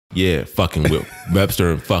Yeah, fucking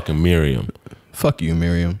Webster and fucking Merriam. Fuck you,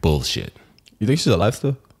 Merriam. Bullshit. You think she's alive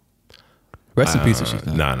still? Rest in peace if she's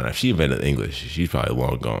not. Nah. If she invented English, she's probably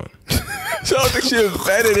long gone. I don't think she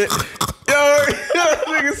invented it. Yo,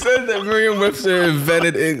 nigga said that Merriam-Webster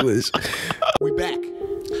invented English. We back.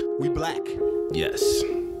 We black. Yes,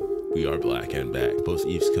 we are black and back. Post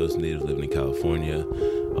East Coast native living in California.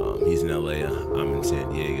 He's in LA. I'm in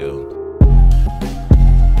San Diego.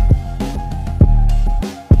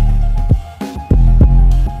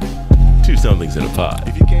 Two somethings in a pot.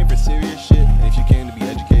 If you came for serious shit and if you came to be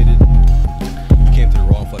educated, you came to the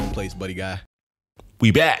wrong fucking place, buddy guy.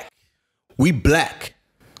 We back. We black.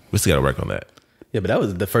 We still gotta work on that. Yeah, but that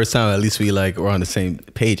was the first time at least we like were on the same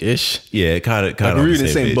page-ish. Yeah, kind of. Like we're reading the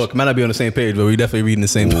same book. Might not be on the same page, but we're definitely reading the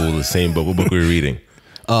same book. Ooh, the same book. What book were we reading?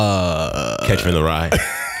 Catch Me in the Rye.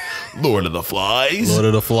 Lord of the Flies. Lord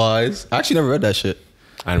of the Flies. I actually never read that shit.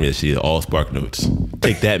 I didn't really see it. All Spark Notes.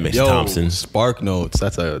 Take that, Miss Thompson. Spark Notes.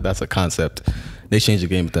 That's a concept. They changed the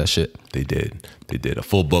game with that shit. They did. A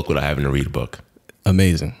full book without having to read a book.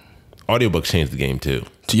 Amazing. Audiobooks changed the game too.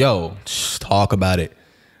 Yo, talk about it.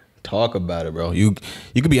 Talk about it, bro. You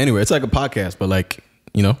could be anywhere. It's like a podcast, but like,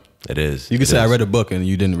 you know. It is. You could say I read a book and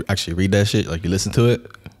you didn't actually read that shit. Like you listened to it.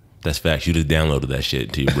 That's facts. You just downloaded that shit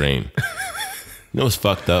into your brain. You know what's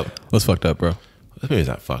fucked up? What's fucked up, bro? Maybe it's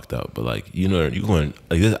not fucked up, but like, you know, you're going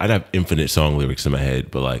like this. I'd have infinite song lyrics in my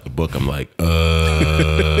head, but like a book, I'm like,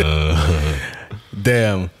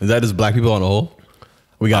 damn. Is that just black people on the whole?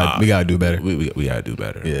 We gotta do better. We gotta do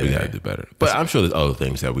better. Yeah, we gotta do better. But I'm sure there's other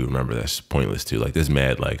things that we remember that's pointless too. Like this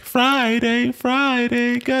mad like Friday,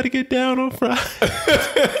 gotta get down on Friday.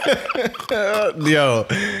 Yo,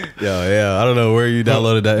 yeah. I don't know where you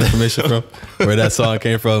downloaded that information from, where that song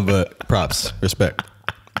came from, but props, respect.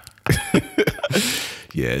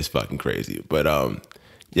 Yeah, it's fucking crazy. But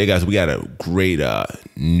yeah, guys, we got a great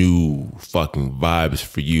new fucking vibes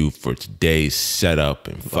for you for today's setup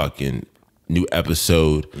and fucking new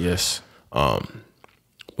episode. Yes.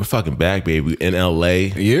 We're fucking back, baby, in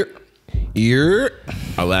LA. Yeah.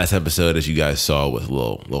 Our last episode, as you guys saw, was a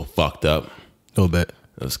little fucked up. A little bit.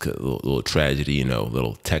 It was a little tragedy, you know, a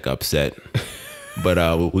little tech upset.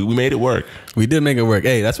 But we made it work. We did make it work.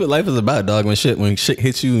 Hey, that's what life is about, dog. When shit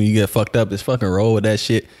hits you and you get fucked up, just fucking roll with that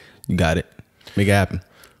shit. You got it. Make it happen.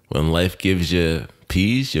 When life gives you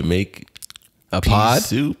peas, you make a pea pod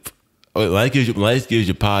soup. Oh, life gives you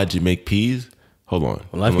pods, you make peas. Hold on.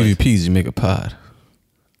 When life gives you peas, you make a pod.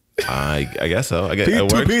 I guess so. I guess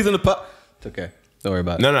two peas in the pot. It's okay. Don't worry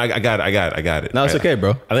about it. No, I got it. No, it's okay,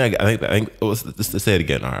 bro. I think. Let's say it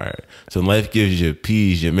again. All right. So when life gives you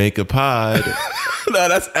peas, you make a pod. No,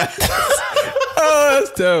 that's oh,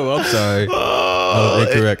 that's terrible. I'm sorry. Oh,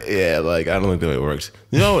 incorrect. Yeah, like I don't think the way it works.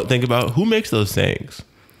 You know what? Think about who makes those sayings.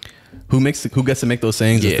 Who gets to make those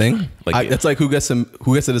sayings a thing? Like that's like who gets to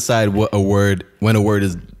decide when a word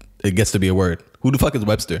it gets to be a word. Who the fuck is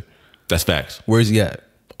Webster? That's facts. Where's he at?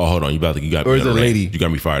 Oh, hold on. You got or is it a lady? You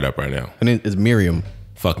got me fired up right now. Her name is Merriam.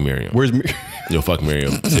 Fuck Merriam. Where's Merriam? Yo, fuck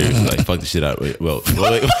Merriam. Seriously, like fuck the shit out. Wait. Oh,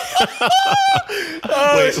 wait.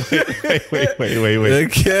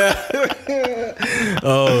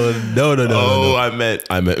 Oh no. Oh, I meant.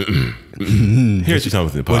 Here's what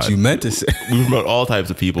something. What you meant to say. We promote all types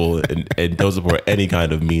of people and don't support any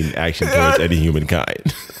kind of mean action towards any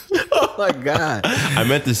humankind. Oh my god. I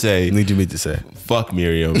meant to say. What did you mean to say? Fuck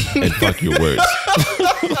Merriam and fuck your words.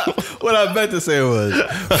 What I meant to say was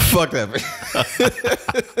fuck that.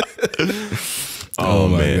 Oh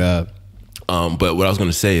my god. But what I was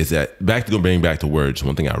gonna say is that bring back to words.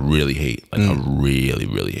 One thing I really hate, like I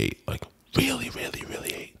really hate, like really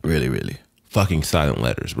hate. Really. Fucking silent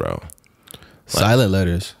letters, bro. Silent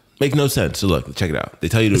letters make no sense. So look, check it out. They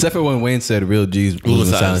tell you to, except for when Wayne said real G's rule of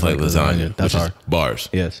silence like lasagna. That's hard. Bars.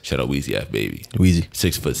 Yes. Shout out Wheezy F baby. Wheezy.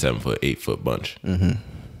 6 foot, 7 foot, 8 foot bunch. Mm-hmm.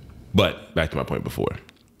 But back to my point before.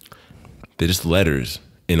 They're just letters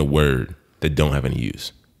in a word that don't have any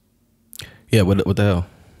use. Yeah. What the hell?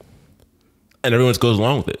 And everyone just goes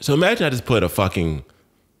along with it. So imagine I just put a fucking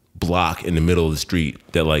block in the middle of the street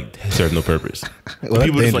that like serves no purpose. Well,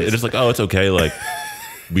 people just like, oh, it's okay. Like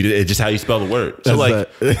it's just how you spell the word. So like,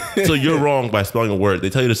 so you're wrong by spelling a word. They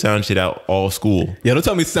tell you to sound shit out all school. Yeah, don't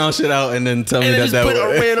tell me sound shit out and then tell me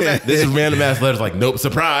that this is random ass letters. Like, nope,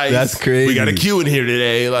 surprise. That's crazy. We got a Q in here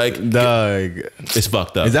today. Like, dog, it's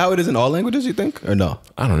fucked up. Is that what it is in all languages? You think or no?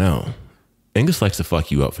 I don't know. English likes to fuck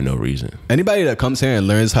you up for no reason. Anybody that comes here and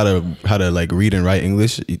learns how to like read and write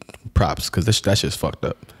English, props, because that shit's fucked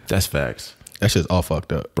up. That's facts. That shit's all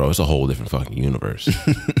fucked up, bro. It's a whole different fucking universe.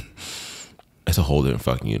 It's a whole different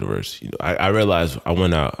fucking universe. You know, I realized I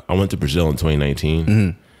went to Brazil in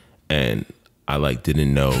 2019, and I like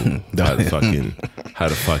didn't know how to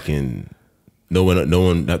fucking. No one. It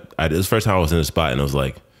was the first time I was in a spot and I was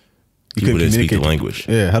like, people didn't speak the language.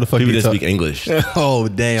 Yeah, how the fuck people didn't speak English? Oh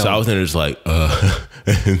damn! So I was in there just like,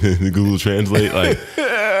 and then Google Translate. Like,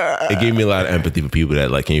 it gave me a lot of empathy for people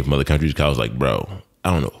that like came from other countries. Cause I was like, bro,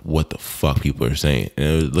 I don't know what the fuck people are saying, and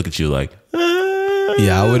it would look at you like,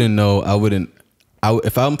 yeah, I wouldn't know.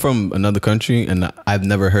 If I'm from another country and I've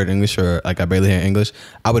never heard English or like I barely hear English,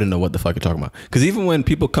 I wouldn't know what the fuck you're talking about. Because even when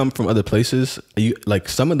people come from other places, you like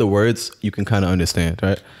some of the words you can kind of understand,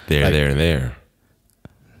 right? There, like, there, and there.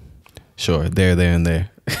 Sure, there, and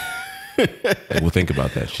there. Like, we'll think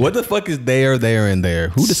about that shit. What the fuck is there, and there?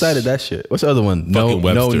 Who decided that shit? What's the other one? No,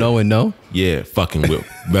 Webster. no, and no? Yeah, fucking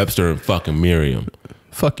Webster and fucking Merriam.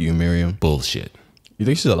 Fuck you, Merriam. Bullshit. You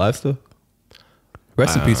think she's alive still?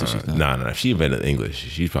 Rest in peace if she's not. Nah. If she invented English,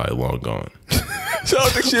 she's probably long gone. So I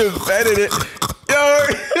don't think she invented it. Yo,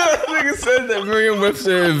 nigga said that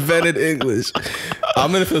Merriam-Webster invented English.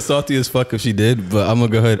 I'm gonna feel salty as fuck if she did, but I'm gonna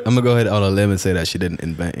go ahead on a limb and say that she didn't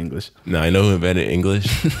invent English. Nah, I know who invented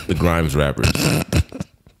English. The Grimes rappers.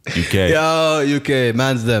 UK. Yo, UK.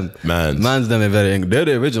 Man's them invented English. They're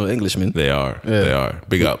the original Englishmen. They are. Yeah. They are.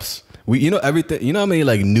 Big ups. You know everything. You know how many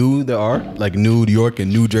like new there are? Like New York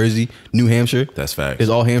and New Jersey, New Hampshire. That's facts. There's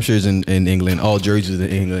all Hampshires in England, all Jerseys in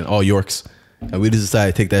England, all Yorks. And we just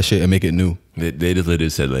decided to take that shit and make it new. They just literally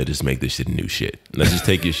said, let's just make this shit new shit. Let's just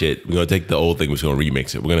take your shit. We're going to take the old thing. We're just going to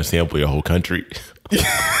remix it. We're going to sample your whole country.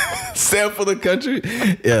 Sample the country?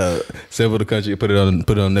 Yeah. Sample the country and put it on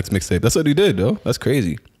the next mixtape. That's what they did, though. That's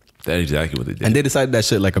crazy. That's exactly what they did. And they decided that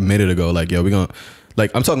shit like a minute ago. Like, yo, we're going to...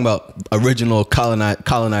 Like, I'm talking about original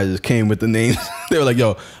colonizers came with the names. They were like,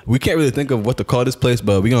 yo, we can't really think of what to call this place,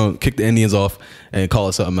 but we're going to kick the Indians off and call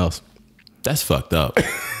it something else. That's fucked up.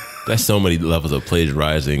 That's so many levels of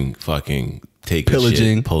plagiarizing, fucking taking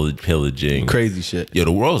pillaging, shit, pillaging. Crazy shit. Yo,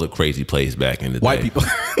 the world was a crazy place back in the day. White people.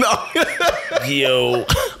 No. Yo.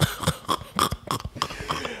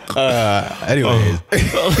 Anyways.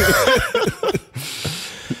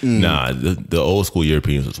 Nah, the old school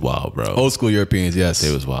Europeans was wild, bro. Old school Europeans, yes.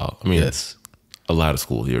 They was wild. I mean, yes. A lot of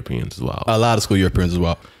school Europeans as well. A lot of school Europeans as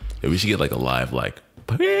well. Yeah, we should get like a live, like...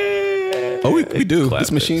 Oh, we do.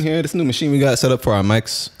 This machine here, this new machine we got set up for our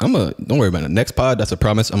mics. Don't worry about it. Next pod, that's a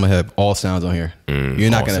promise. I'm gonna have all sounds on here. I'm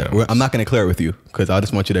not gonna clear it with you because I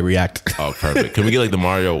just want you to react. Oh, perfect. Can we get like the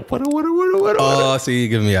Mario? Oh, see, you're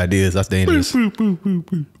giving me ideas. That's dangerous.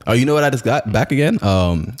 Oh, you know what I just got back again?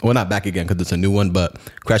 Well, not back again because it's a new one, but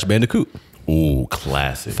Crash Bandicoot. Ooh,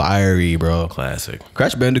 classic. Fiery, bro. Classic.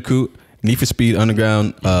 Crash Bandicoot, Need for Speed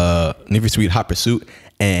Underground, Need for Speed Hot Pursuit,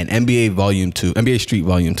 and NBA Street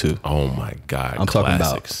Volume 2. Oh my God. I'm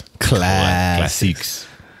classics. Talking about classics.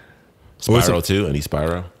 Spyro too? Any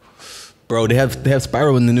Spyro? Bro, they have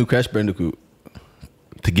Spyro in the new Crash Bandicoot.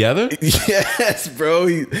 Together? Yes,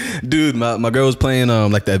 bro. Dude, my girl was playing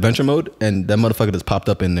like the adventure mode, and that motherfucker just popped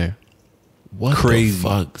up in there. What crazy the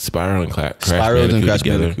fuck? Spyro and Crash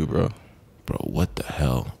Bandicoot, bro. Bro, what the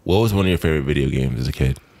hell? What was one of your favorite video games as a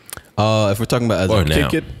kid? If we're talking about as a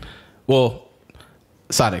kid, well,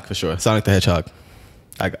 Sonic for sure. Sonic the Hedgehog.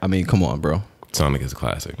 I mean, come on, bro. Sonic is a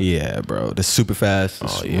classic. Yeah, bro. They're super fast.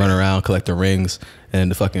 Run around, collect the rings,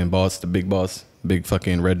 and the fucking boss, the big boss, big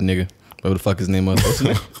fucking red nigga. What the fuck his name was? What's his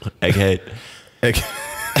name? Egghead.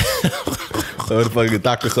 What the fuck,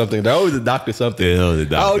 Doctor something. They're always a Doctor something. Yeah, the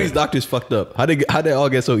doctor. How all these doctors fucked up? How they all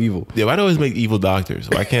get so evil? Yeah, why do they always make evil doctors?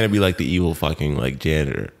 Why can't it be like the evil fucking like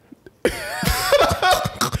janitor?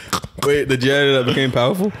 Wait, the janitor that became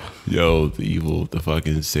powerful? Yo, the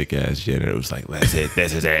fucking sick ass janitor was like, that's it,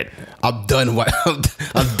 this is it. I'm done.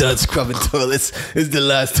 I'm done scrubbing toilets. This is the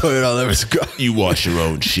last toilet I'll ever scrub. You wash your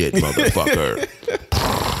own shit, motherfucker.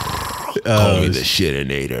 Call me the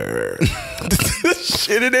shitinator. The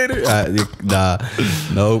shitinator? Nah,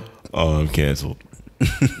 nope. Oh, I'm canceled.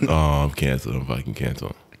 I'm fucking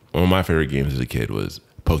canceled. One of my favorite games as a kid was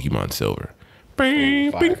Pokemon Silver.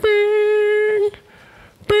 Bing, bing, bing.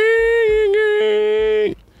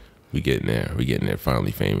 Bing. We getting there.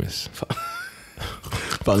 Finally famous.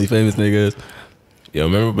 Finally famous niggas. Yo,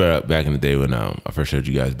 remember back in the day when I first showed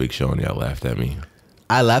you guys Big Sean, y'all laughed at me.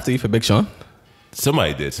 I laughed at you for Big Sean?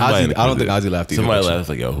 Somebody did. I don't think Ozzy laughed at you. Somebody laughed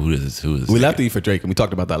like, yo, who is this? We laughed at you for Drake, and we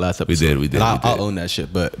talked about that last episode. We did. I'll own that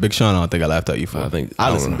shit. But Big Sean, I don't think I laughed at you for.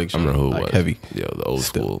 I listen to Big Sean. I don't know who like it was. Heavy. Yo, the old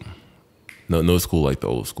school. No school like the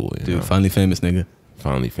old school. You know? Finally famous nigga.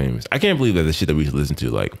 Finally famous. I can't believe that the shit that we used to listen to,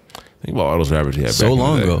 like, think about all those rappers we had so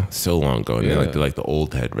long ago. So long ago. And they're like the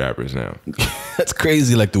old head rappers now. That's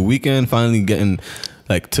crazy. Like The Weeknd finally getting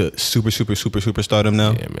like to superstardom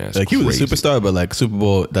now. Yeah, man. Like he was a superstar, but like Super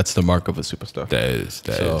Bowl, that's the mark of a superstar.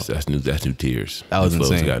 That's new tiers. That was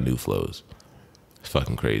insane. Got new flows. It's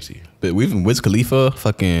fucking crazy. But we've been Wiz Khalifa,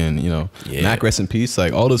 fucking, you know, Mac, rest in peace.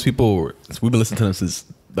 Like all those people, we've been listening to them since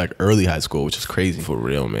like early high school, which is crazy. For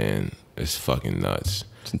real, man. It's fucking nuts.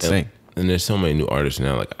 It's insane. And there's so many new artists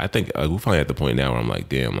now. Like I think we're finally at the point now where I'm like,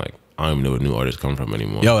 damn, like I don't even know where new artists come from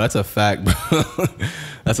anymore. Yo, that's a fact, bro.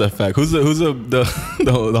 That's a fact. Who's the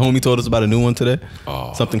homie told us about a new one today?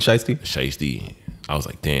 Oh, something Shiesty. Shiesty. I was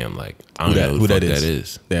like, damn, like I don't know who that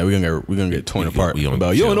is. Yeah, we're gonna get torn apart. You don't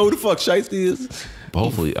know who the fuck Shiesty is. But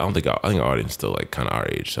hopefully, I think our audience still like kind of our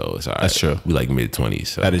age, so it's all right. That's true. We like mid-20s.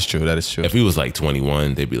 So that is true. If we was like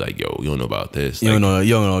 21, they'd be like, yo, you don't know about this. You don't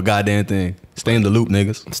know a goddamn thing. Stay in the loop,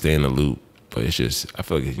 niggas. Stay in the loop. But it's just, I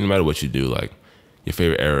feel like no matter what you do, like your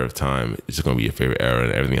favorite era of time is just gonna be your favorite era,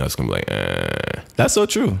 and everything else is gonna be like, eh. That's so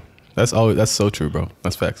true. That's so true, bro.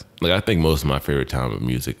 That's facts. Like I think most of my favorite time of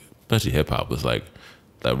music, especially hip hop, was like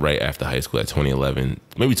right after high school, at 2011,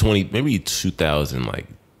 maybe 2000, like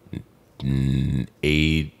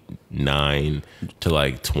 8, 9 to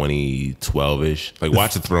like 2012-ish. Like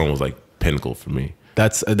Watch the Throne was like pinnacle for me.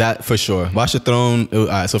 That's that for sure. Watch the Throne. All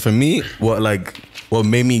right, so for me, what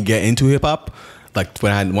made me get into hip hop, like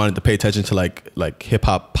when I wanted to pay attention to like hip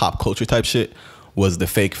hop pop culture type shit, was the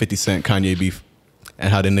fake 50 Cent Kanye beef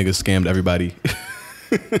and how the niggas scammed everybody,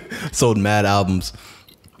 sold mad albums.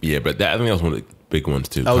 Yeah, but I think that was one of the big ones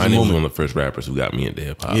too. That was Kanye was one of the first rappers who got me into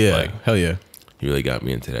hip hop. Yeah, like, hell yeah. He really got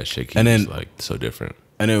me into that shit. He was like so different.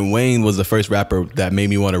 And then Wayne was the first rapper that made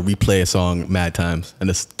me want to replay a song mad times and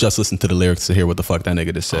just listen to the lyrics to hear what the fuck that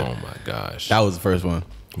nigga just said. Oh my gosh. That was the first one.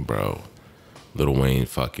 Bro. Lil Wayne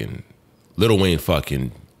fucking,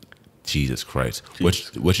 Jesus Christ.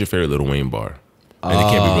 What's your favorite Lil Wayne bar? And it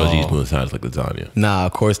can't be Bro G's moving sounds like lasagna. Nah,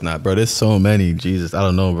 of course not, bro. There's so many. Jesus, I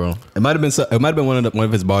don't know, bro. It might have been one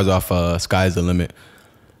of his bars off Sky's the Limit.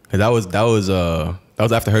 That was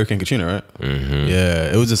after Hurricane Katrina, right? Mm-hmm.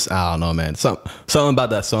 Yeah, it was just, I don't know, man. Something about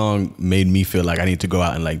that song made me feel like I need to go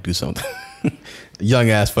out and like do something. Young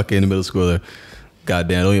ass fucking middle schooler.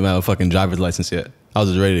 Goddamn, don't even have a fucking driver's license yet. I was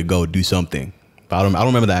just ready to go do something. But I don't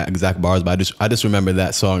remember that exact bars, but I just remember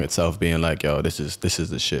that song itself being like, yo, this is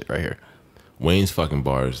the shit right here. Wayne's fucking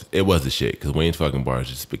bars, it was the shit, because Wayne's fucking bars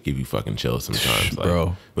just give you fucking chills sometimes. Like,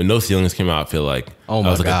 bro. When No Ceilings came out, I feel like I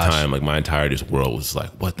was like a time, like my entire world was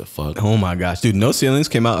like, what the fuck? Oh my gosh. Dude, No Ceilings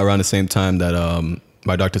came out around the same time that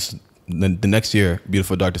the next year,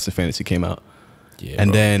 Beautiful Darkness and Fantasy came out. Yeah,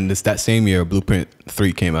 and bro. Then that same year, Blueprint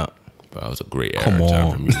 3 came out. Bro, that was a great era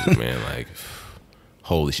time for music, man. Like,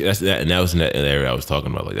 holy shit. And that was in that area I was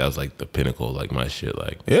talking about. Like, that was like the pinnacle, like my shit.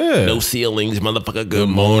 Like, yeah. No ceilings, motherfucker, good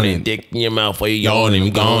morning. Dick in your mouth while you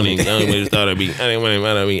yawning, gawning. I don't want to start I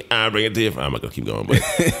bring it to you. I'm not gonna keep going, but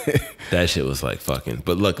that shit was like fucking.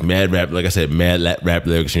 But look, mad rap, like I said, mad rap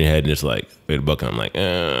lyrics in your head, and it's like, read a book, and I'm like,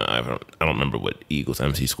 I don't remember what equals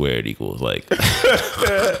MC squared equals. Like,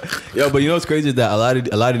 yo, but you know what's crazy is that a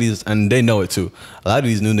lot of these, and they know it too, a lot of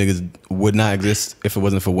these new niggas would not exist if it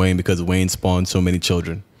wasn't for Wayne, because Wayne spawned so many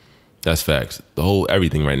children. That's facts.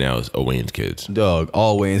 Everything right now is Wayne's Kids. Dog,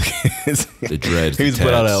 all Wayne's Kids. The dreads. He's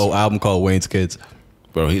put out an old album called Wayne's Kids.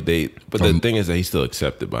 Bro, the thing is that he's still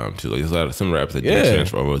accepted by him too. Like there's a lot of some rappers that didn't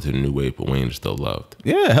transfer over to the new wave, but Wayne is still loved.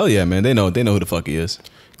 Yeah, hell yeah, man. They know who the fuck he is.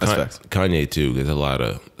 That's facts. Kanye too. There's a lot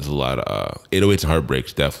of 808s and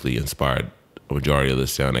Heartbreaks definitely inspired a majority of the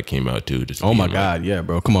sound that came out too. Just oh my god, yeah,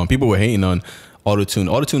 bro. Come on, people were hating on Auto-Tune.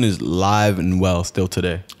 Auto-Tune is live and well still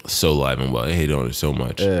today. So live and well. I hate on it so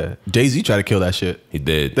much. Yeah. Jay-Z tried to kill that shit. He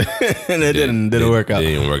did. And it didn't work out. It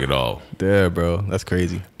didn't work at all. Yeah, bro. That's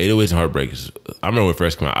crazy. 808s and Heartbreaks. I remember when it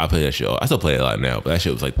first came out, I played that shit. I still play it a lot now, but that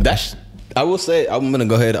shit was like... I will say, I'm gonna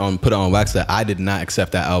go ahead and put it on wax that I did not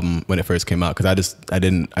accept that album when it first came out, because I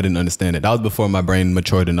didn't understand it. That was before my brain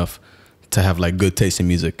matured enough to have like good taste in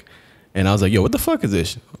music. And I was like, yo, what the fuck is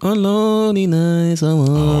this? On lonely nights, I was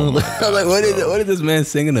like, what is this man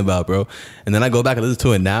singing about, bro? And then I go back and listen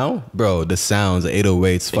to it now, bro. The sounds, the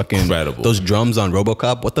 808s, fucking incredible. Those drums on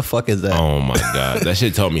RoboCop. What the fuck is that? Oh my god, that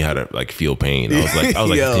shit taught me how to like feel pain. I was like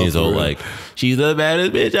 15 years old, like she's the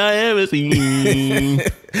baddest bitch I ever seen.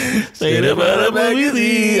 Say it about a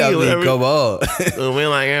magazine. I mean, come on. We're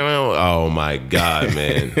like, oh my god,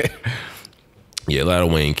 man. Yeah, a lot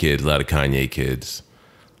of Wayne kids, a lot of Kanye kids.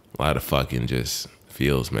 A lot of fucking just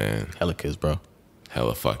feels, man. Hella kids, bro.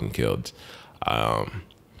 Hella fucking kids. I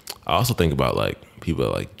also think about like people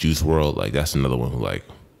like Juice WRLD. Like that's another one who like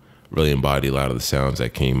really embodied a lot of the sounds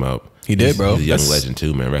that came up. He did, bro. He's a young legend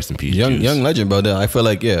too, man. Rest in peace, Juice. Young legend, bro. I feel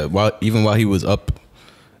like Yeah, while he was up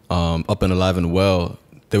and alive and well,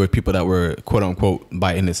 there were people that were quote unquote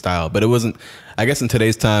biting his style, but it wasn't. I guess in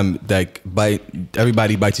today's time, like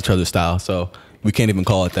everybody bites each other's style, so we can't even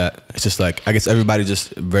call it that. It's just like, I guess everybody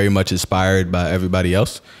just very much inspired by everybody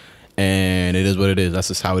else, and it is what it is. That's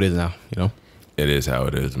just how it is now, you know. It is how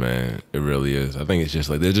it is, man. It really is. I think it's just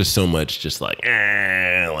like there's just so much, just like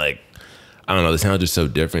I don't know. The sound is just so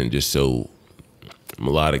different, just so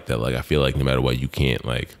melodic that like I feel like no matter what, you can't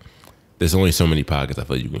like. There's only so many pockets I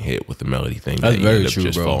feel like you can hit with the melody thing. That's that very you end up true,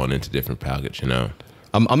 just bro. falling into different pockets, you know.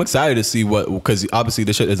 I'm excited to see what, because obviously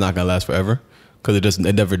this shit is not gonna last forever, because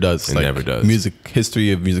it never does. It never does.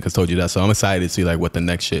 History of music has told you that. So I'm excited to see like what the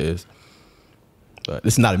next shit is. But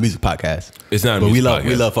this is not a music podcast. It's not a but music podcast.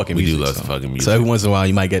 We love fucking music. We do love fucking music. So every once in a while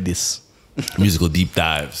you might get this musical deep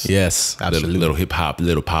dives. Yes, absolutely. Little hip hop,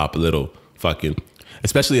 little pop, little fucking.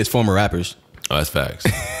 Especially as former rappers. Oh, that's facts.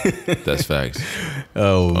 That's facts.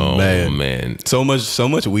 Oh man. So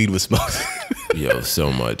much weed was smoked. Yo,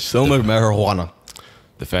 so much. So much marijuana.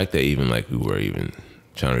 The fact that even like we were even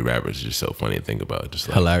trying to be rappers is just so funny to think about. Just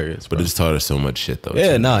like, hilarious. But bro. it just taught us so much shit though.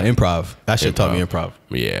 Yeah, improv. That shit taught me improv.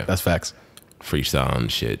 Yeah. That's facts. Freestyle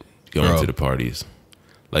and shit. Going to the parties.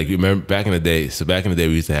 Like you remember back in the day,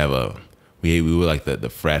 we used to have we were like the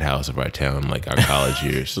frat house of our town, like our college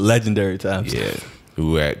years. Legendary times. Yeah. We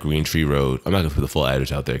were at Green Tree Road. I'm not gonna put the full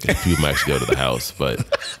address out there because people might actually go to the house, but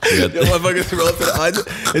yo, motherfuckers roll up to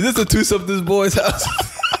the is this a two something boy's house?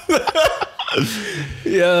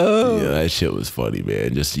 Yo. Yeah, that shit was funny,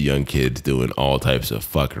 man. Just young kids doing all types of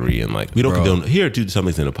fuckery and like we don't condone here do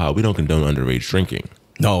something's in the pod. We don't condone underage drinking.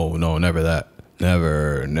 No, never that.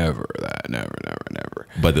 Never that. Never.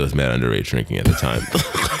 But there was mad underage drinking at the time.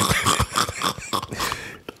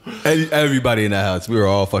 Everybody in that house, we were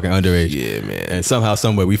all fucking underage. Yeah, man. And somehow,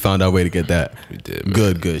 somewhere, we found our way to get that. We did,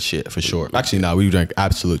 man. Good shit for sure. Actually, no, we drank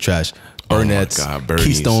absolute trash. Burnett's, oh my God,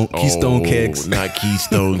 Bernie's. Keystone kegs. Not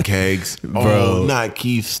Keystone kegs. Bro. Not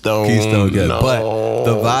Keystone. Keystone kegs. No. But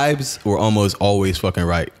the vibes were almost always fucking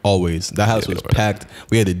right. Always. That house was packed.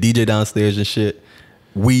 We had the DJ downstairs and shit.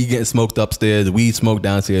 Weed getting smoked upstairs. Weed smoked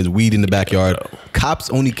downstairs. Weed in the backyard. Cops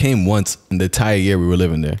only came once in the entire year we were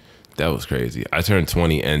living there. That was crazy. I turned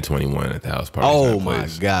 20 and 21 at the house party. Oh my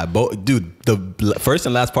God. Dude, the first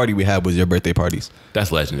and last party we had was your birthday parties.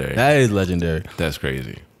 That's legendary. That is legendary. That's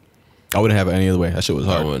crazy. I wouldn't have it any other way. That shit was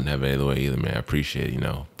hard. I wouldn't have it any other way either, man. I appreciate it,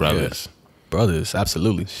 brothers. Yeah. Brothers,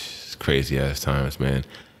 absolutely. It's crazy ass times, man.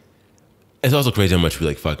 It's also crazy how much we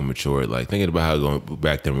like fucking matured. Like thinking about how going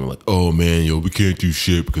back then we were like, oh man, yo, we can't do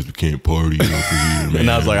shit because we can't party over here, man. And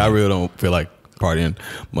I was like, I really don't feel like partying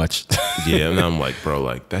much. Yeah, and I'm like, bro,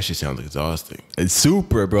 like that shit sounds exhausting. It's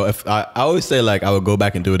super, bro. If I always say like I would go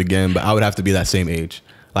back and do it again, but I would have to be that same age.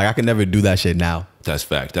 Like I could never do that shit now. That's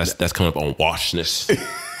fact. That's coming up on washness.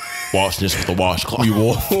 Washness with the washcloth.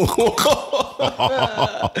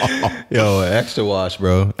 Yo, extra wash,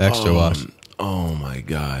 bro. Extra wash. Oh my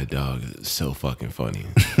God, dog. It's so fucking funny.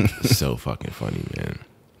 It's so fucking funny, man.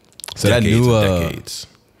 So decades.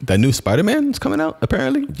 That new Spider-Man is coming out,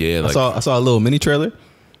 apparently. Yeah, like, I saw a little mini trailer.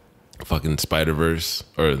 Fucking Spider-Verse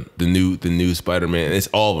or the new Spider-Man. It's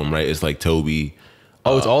all of them, right? It's like Toby.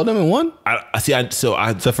 Oh, it's all of them in one?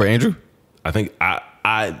 Except for Andrew? I think I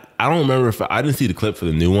don't remember if I didn't see the clip for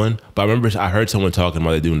the new one, but I remember I heard someone talking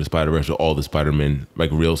about they doing the Spider-Verse with all the Spider-Man, like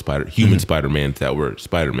real human Spider-Man that were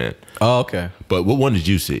Spider-Man. Oh, okay. But what one did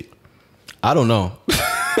you see? I don't know.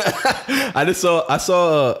 I saw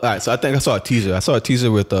all right, so I think I saw a teaser. I saw a teaser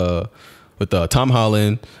with Tom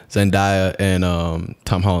Holland, Zendaya, and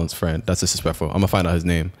Tom Holland's friend. That's disrespectful. I'm gonna find out his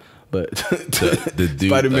name. But the dude,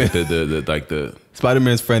 Spider-Man, the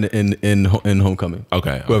Spider-Man's friend in Homecoming.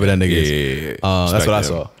 Okay, whoever that nigga is. Yeah. That's what I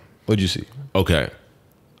saw. What did you see? Okay,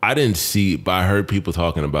 I didn't see, but I heard people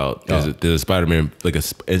talking about there's a Spider-Man, like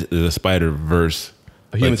there's a Spider-Verse,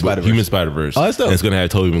 human Spider-Verse. Human Spider-Verse. Oh, that's dope. And it's gonna have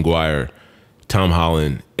Tobey Maguire, Tom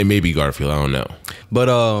Holland, and maybe Garfield. I don't know. But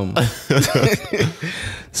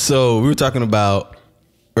so we were talking about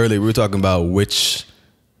earlier. We were talking about which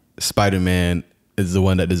Spider-Man is the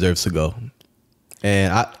one that deserves to go.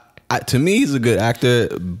 And I to me, he's a good actor.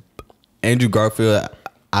 Andrew Garfield,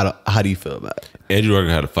 how do you feel about it? Andrew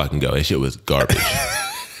Garfield had to fucking go. That shit was garbage.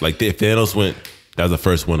 Like if Thanos went, that was the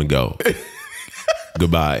first one to go.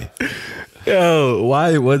 Goodbye. Yo,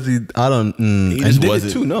 why was he? I don't. He just did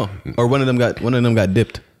wasn't. It too, no, or one of them got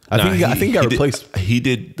dipped. I think he got replaced. He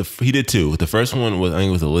did two. The first one was, I think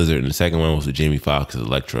it was a lizard, and the second one was with Jamie Foxx's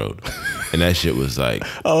Electrode, and that shit was like,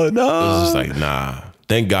 oh no, it was just like nah.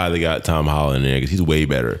 Thank God they got Tom Holland in there because he's way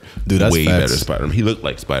better. Dude, that's way facts. better Spider-Man. He looked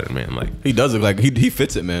like Spider-Man. Like he does look like he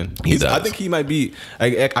fits it, man. He does. I think he might be.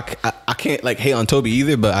 I can't like hate on Toby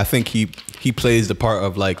either, but I think he plays the part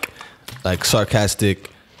of like sarcastic,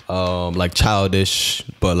 like childish,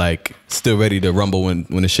 but like still ready to rumble when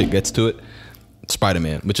the shit gets to it.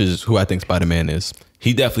 Spider-Man, which is who I think Spider-Man is.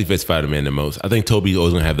 He definitely fits Spider-Man the most. I think Tobey's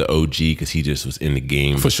always gonna have the OG because he just was in the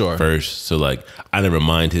game for sure first. So like, I never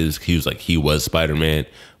mind his. He was Spider-Man,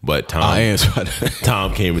 but Tom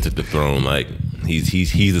came and took the throne. Like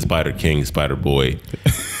he's the Spider King, Spider Boy.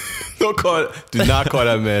 Do not call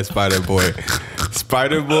that man Spider Boy.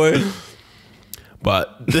 Spider Boy.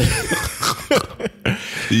 But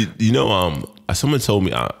you know, someone told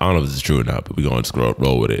me, I don't know if this is true or not, but we're going to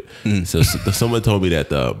roll with it. So someone told me that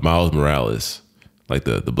Miles Morales, like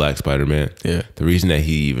the Black Spider-Man, the reason that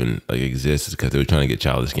he even like exists is because they were trying to get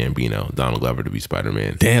Childish Gambino, Donald Glover, to be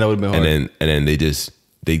Spider-Man. Damn, that would have been hard. And then they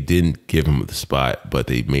didn't give him the spot, but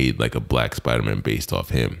they made like a Black Spider-Man based off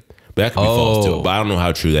him. But that could be false too. But I don't know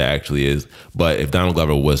how true that actually is. But if Donald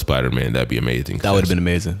Glover was Spider-Man, that'd be amazing. That would have been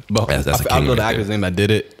amazing. But that's I don't know the actor's name that did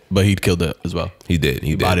it, but he killed it as well. He did.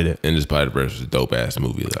 He bodied it. And the Spider-Verse was a dope ass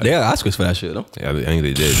movie. Like, they got Oscars for that shit, though. Yeah, I think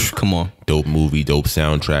they did. Come on. Dope movie, dope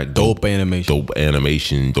soundtrack, dope animation. Dope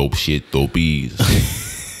animation, dope shit, dope bees.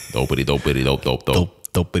 Dopey, dope.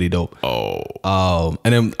 Dopey dope. Oh.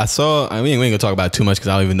 And then we ain't gonna talk about it too much because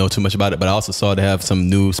I don't even know too much about it, but I also saw they have some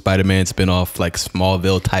new Spider-Man spinoff, like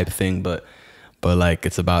Smallville type thing, but like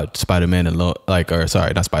it's about Spider-Man and not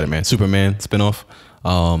Spider-Man, Superman spinoff.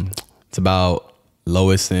 It's about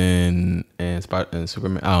Lois and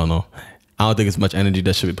Superman. I don't know. I don't think it's much energy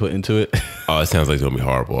that should be put into it. Oh, it sounds like it's gonna be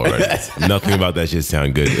horrible already. Nothing about that shit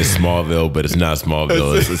sound good. It's Smallville, but it's not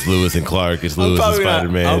Smallville. It's Lewis and Clark. It's Lewis and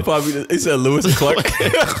Spider-Man. He said Lewis and Clark.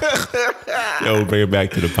 Yo, bring it back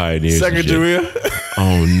to the pioneers. Sacagawea.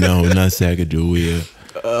 Oh no, not Sacagawea.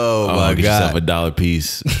 Oh my get god. Yourself a $1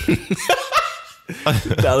 piece.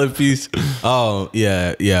 $1 piece. Oh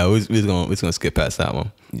yeah. We're gonna skip past that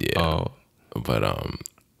one. Yeah. But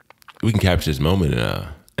we can capture this moment in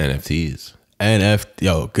NFTs.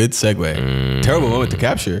 Good segue. Terrible moment to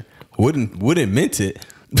capture. Wouldn't mint it.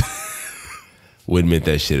 Wouldn't mint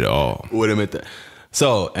that shit at all. Wouldn't mint that.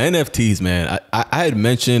 So NFTs, man. I had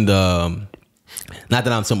mentioned, not that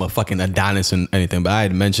I'm some fucking Adonis and anything, but I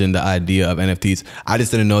had mentioned the idea of NFTs. I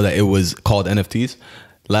just didn't know that it was called NFTs.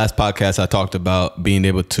 Last podcast, I talked about being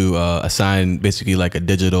able to assign basically like a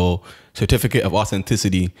digital certificate of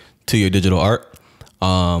authenticity to your digital art.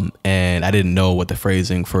 And I didn't know what the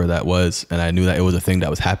phrasing for that was, and I knew that it was a thing that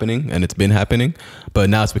was happening, and it's been happening, but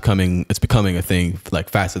now it's becoming a thing like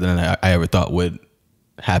faster than I ever thought would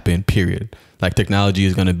happen. Period. Like technology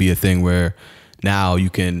is going to be a thing where now you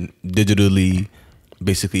can digitally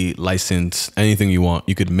basically license anything you want.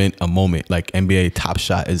 You could mint a moment. Like NBA Top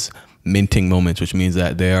Shot is minting moments, which means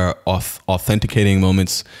that they are authenticating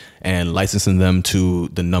moments and licensing them to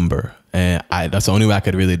the number. And that's the only way I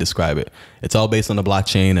could really describe it. It's all based on the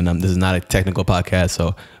blockchain, and this is not a technical podcast,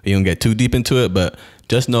 so we don't get too deep into it, but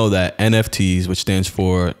just know that NFTs, which stands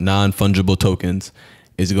for non-fungible tokens,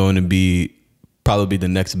 is going to be probably the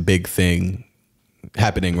next big thing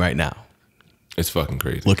happening right now. It's fucking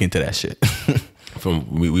crazy. Look into that shit.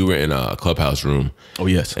 We were in a clubhouse room. Oh,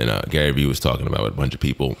 yes. And Gary Vee was talking about it with a bunch of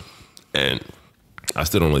people, and I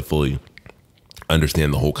still don't really fully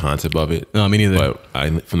understand the whole concept of it. No, me neither.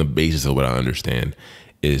 But from the basis of what I understand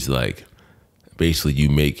is like basically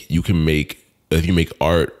you can make if you make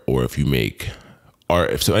art, or if you make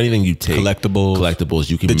art, so anything you take collectibles,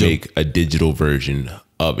 you can make a digital version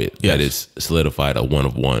of it that is solidified, a one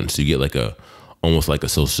of one. So you get like almost like a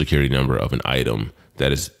social security number of an item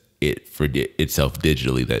that is it for itself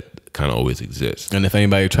digitally, that kind of always exists. And if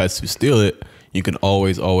anybody tries to steal it, you can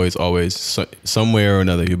always, somewhere or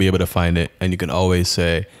another, you'll be able to find it, and you can always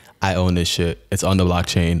say, I own this shit. It's on the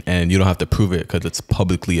blockchain, and you don't have to prove it because it's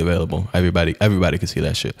publicly available. Everybody can see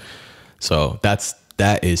that shit. So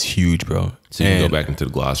that is huge, bro. So you can go back into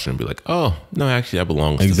the glossary and be like, oh, no, actually, I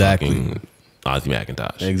belong to fucking Ozzy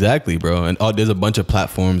McIntosh. Exactly, bro. And there's a bunch of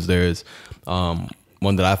platforms. There's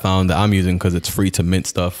one that I found that I'm using because it's free to mint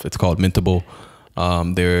stuff. It's called Mintable.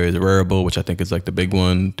 There's Rarible, which I think is like the big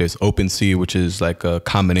one. There's OpenSea, which is like a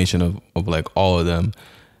combination of like all of them.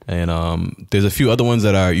 And there's a few other ones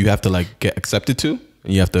that you have to like get accepted to.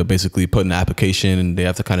 And you have to basically put in an application, and they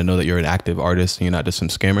have to kind of know that you're an active artist and you're not just some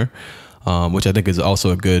scammer, which I think is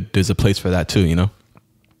also there's a place for that too, you know?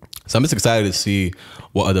 So I'm just excited to see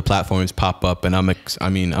what other platforms pop up. And I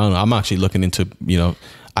don't know, I'm actually looking into,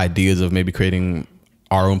 ideas of maybe creating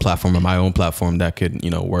our own platform or my own platform that could,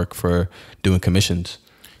 work for doing commissions.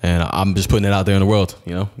 And I'm just putting it out there in the world.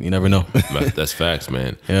 You know, you never know. That's facts,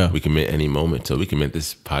 man. Yeah. We can mint any moment. So we can mint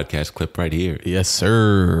this podcast clip right here. Yes,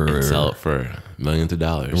 sir. And sell it for millions of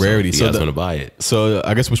dollars. Rarity. So if you guys want to buy it. So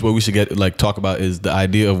I guess what we should talk about is the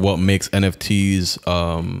idea of what makes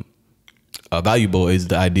NFTs valuable is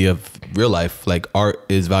the idea of real life. Like art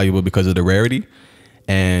is valuable because of the rarity,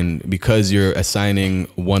 and because you're assigning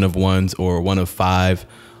one of ones or one of five,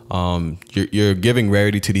 you're giving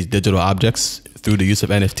rarity to these digital objects through the use of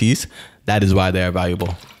NFTs. That is why they are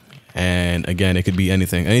valuable. And again, it could be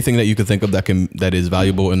anything that you could think of that is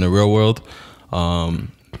valuable in the real world.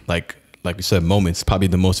 Like you said, moments, probably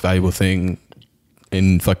the most valuable thing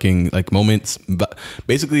in fucking like moments. But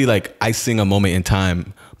basically, like icing a moment in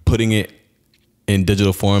time, putting it in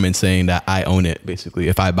digital form and saying that I own it. Basically,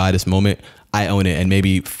 if I buy this moment, I own it, and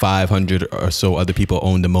maybe 500 or so other people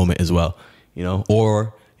own the moment as well. You know,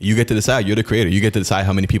 or you get to decide. You're the creator. You get to decide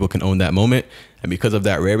how many people can own that moment, and because of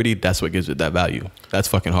that rarity, that's what gives it that value. That's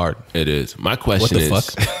fucking hard. It is. My question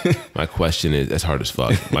my question is, that's hard as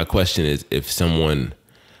fuck. My question is, if someone,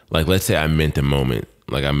 like, let's say I mint a moment,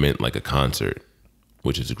 like I mint like a concert,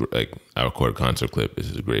 which is like I record a concert clip. This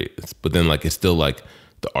is great, but then like it's still like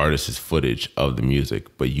the artist's footage of the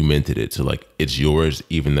music, but you minted it, so like it's yours,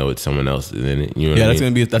 even though it's someone else's in it. You know what I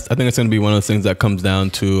mean? I think it's gonna be one of those things that comes down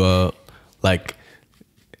to like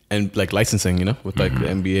licensing, you know, with like the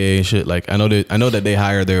NBA and shit. Like I know that they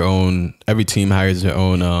hire their own. Every team hires their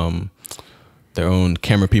own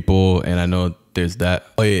camera people, and I know there's that.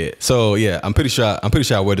 Oh yeah. So yeah, I'm pretty sure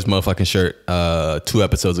I wore this motherfucking shirt 2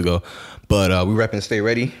 episodes ago, but we repping Stay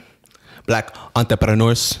Ready, Black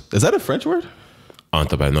entrepreneurs. Is that a French word?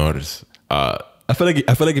 Entrepreneurs. I feel like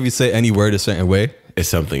if you say any word a certain way, it's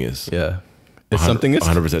something is. Yeah. It's something is.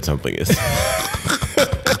 100% something is.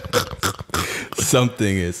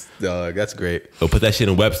 Something is. Dog, that's great. We'll put that shit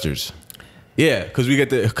in Webster's. Yeah, because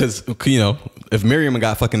you know, if Merriam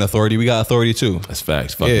got fucking authority, we got authority too. That's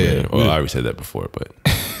facts. Fuck Merriam. Well, I already said that before, but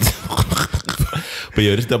but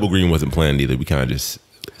yeah, this double green wasn't planned either. We kind of just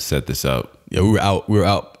set this up. Yeah, we were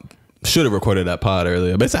out. Should have recorded that pod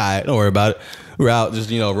earlier, but it's all right. Don't worry about it. We were out just,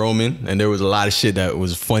 you know, roaming, and there was a lot of shit that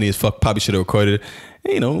was funny as fuck. Probably should have recorded it.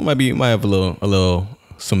 And, you know, might have a little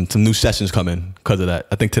some new sessions coming because of that.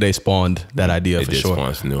 I think today spawned that idea for sure. It did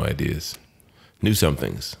spawn some new ideas, new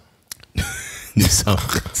somethings. New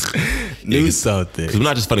somethings. New something. Because we're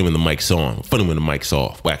not just funny when the mic's on. We're funny when the mic's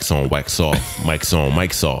off. Wax on, wax off. Mic's on,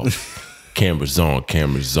 mic's off. Cameras on,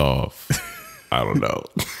 cameras off. I don't know.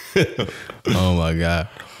 Oh my God.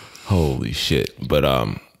 Holy shit. But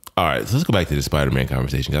all right, so let's go back to the Spider-Man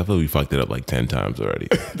conversation. I feel we fucked it up like 10 times already.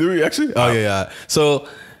 Did we actually? Oh yeah. So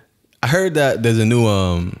I heard that there's a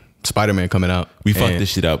new Spider-Man coming out. We fucked this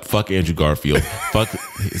shit up. Fuck Andrew Garfield. Fuck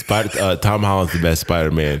Tom Holland's the best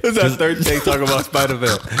Spider-Man. This is our third take talking about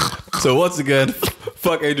Spider-Man. So once again,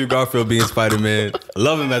 fuck Andrew Garfield being Spider-Man. I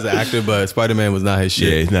love him as an actor, but Spider-Man was not his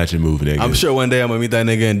shit. Yeah, he's not your move, nigga. I'm sure one day I'm gonna meet that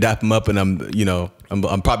nigga and dap him up, and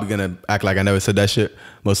I'm probably gonna act like I never said that shit.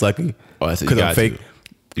 Most likely, because I'm fake.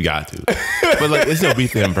 You got to. But like, it's no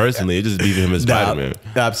beef to him personally. It's just beef to him as Spider-Man.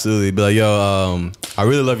 Absolutely. But like, yo, I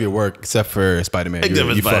really love your work, except for Spider-Man. Except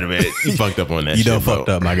for Spider-Man. You fucked up on that shit. You done fucked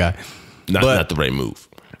up, my guy. Not the right move.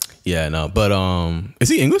 Yeah, no. But is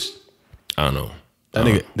he English? I don't know. That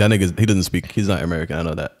nigga, he doesn't speak. He's not American. I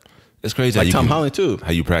know that. It's crazy. Like Tom Holland too.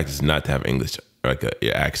 How you practice not to have English, like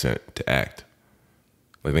your accent to act.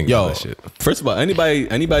 Like, think about that shit. First of all,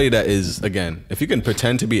 anybody that is, again, if you can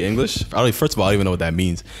pretend to be English, first of all, I don't even know what that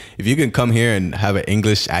means. If you can come here and have an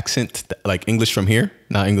English accent, like English from here,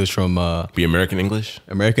 not English from be American English,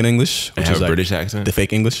 which have is a like British accent, the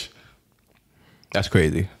fake English. That's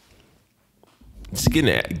crazy. Just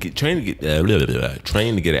trying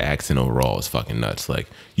to get an accent overall is fucking nuts. Like,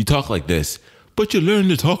 you talk like this, but you learn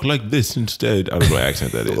to talk like this instead. I don't know what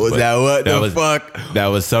accent that is. Was that what the fuck? That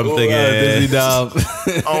was something. Disney Dom.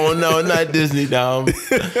 Oh no, not Disney Dom.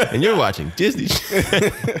 And you're watching Disney.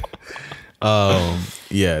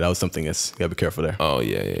 Yeah, that was something. You gotta be careful there. Oh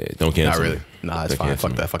yeah. Don't cancel. Not really. Nah, it's fine.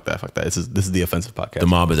 Fuck that. This is the offensive podcast. The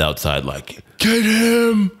mob is outside, like, get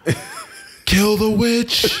him, kill the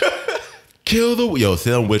witch.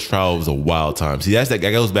 Salem witch trial was a wild time. See, that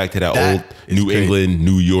goes back to that old New crazy. England,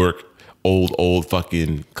 New York. Old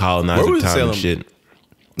fucking colonizer time Salem? And shit.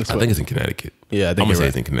 I think it's in Connecticut. Yeah, I think I'm gonna say right.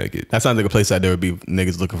 It's in Connecticut. That sounds like a place that there would be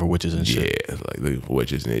niggas looking for witches and shit. Yeah, like looking for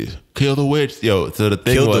witches and niggas. Kill the witch. Yo, so the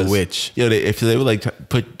thing Kill was, the witch. Yo, if they would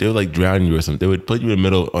like drown you or something, they would put you in the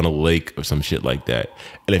middle on a lake or some shit like that.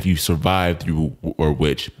 And if you survived, you were a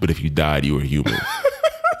witch. But if you died, you were human.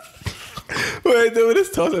 Wait, they were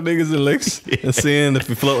just tossing niggas in lakes and seeing if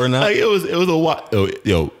you float or not. Like, it was a wild.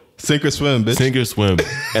 Yo. Sink or swim, bitch. Sink or swim.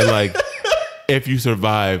 And like, if you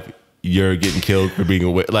survive, you're getting killed for being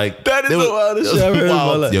away. Like that is the wildest shit I've heard in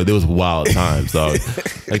my life. Yo, there was wild times, dog.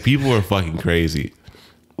 Like people were fucking crazy.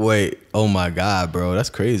 Wait, oh my god, bro,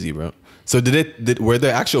 that's crazy, bro. So were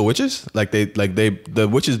there actual witches? Did the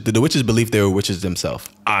witches believe they were witches themselves?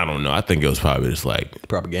 I don't know. I think it was probably just like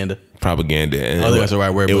propaganda. And I think that's the right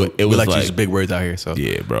word. It was like use big words out here. So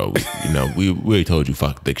yeah, bro. We already told you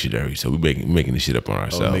fuck dictionary, so we making this shit up on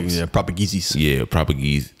ourselves. Propagizis. Yeah,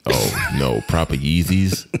 propagizis. Oh no,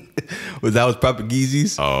 propagizis. was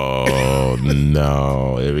propagizis? Oh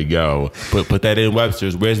no, there we go. Put that in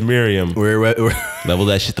Webster's. Where's Merriam? Where level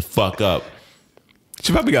that shit the fuck up.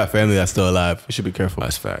 She probably got family that's still alive. We should be careful.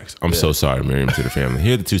 That's facts. I'm so sorry, Merriam, to the family.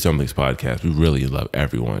 Here at the Two Somethings podcast, we really love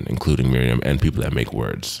everyone, including Merriam and people that make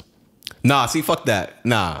words. Nah, see, fuck that.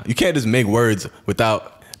 Nah, you can't just make words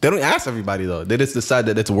without... They don't ask everybody, though. They just decide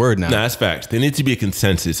that it's a word now. Nah, that's facts. There needs to be a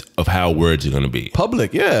consensus of how words are going to be.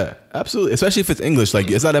 Public, yeah. Absolutely. Especially if it's English. Like,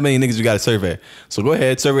 it's not that many niggas you got to survey. So go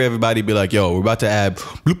ahead, survey everybody. Be like, yo, we're about to add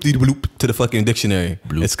bloop-de-bloop to the fucking dictionary.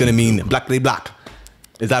 Bloop, it's going to mean black-de-black.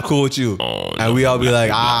 Is that cool with you? Oh, and we all be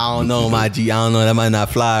like, I don't know, my G. I don't know. That might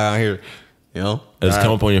not fly around here. You know? It's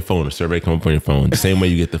come up on your phone. A survey come up on your phone. The same way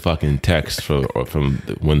you get the fucking text from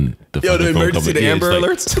when the the emergency, the Amber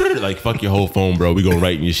Alerts. Like fuck your whole phone, bro. We gonna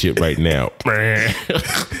write in your shit right now.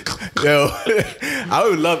 Yo,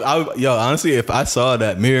 honestly, if I saw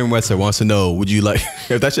that Merriam-Webster wants to know, would you like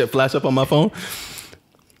if that shit flash up on my phone?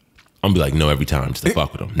 I'm be like, no, every time just to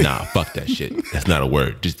fuck with them. Nah, fuck that shit. That's not a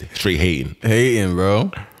word. Just straight hating, bro.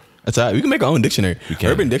 That's all right. We can make our own dictionary.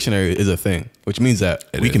 Urban dictionary is a thing, which means that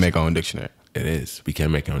we can make our own dictionary. It is. We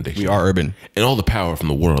can make our own dictionary. We are urban. And all the power from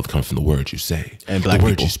the world comes from the words you say. And black the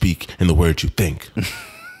words people. you speak and the words you think.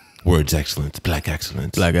 Words excellence. Black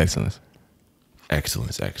excellence. Black excellence.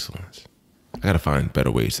 Excellence. I gotta find better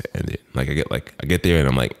ways to end it. Like I get there and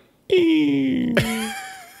I'm like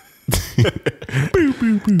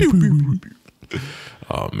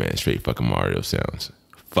oh man, straight fucking Mario sounds.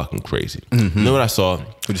 Fucking crazy. Mm-hmm. You know what I saw?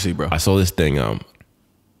 What'd you see, bro? I saw this thing.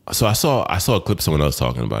 So I saw a clip of someone else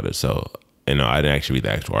talking about it. So I didn't actually read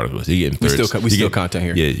the actual article. So you're getting third. We still content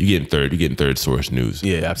here. Yeah, you're getting third source news.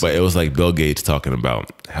 Yeah, absolutely. But it was like Bill Gates talking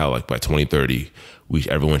about how like by 2030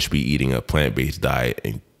 everyone should be eating a plant-based diet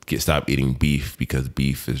and stop eating beef because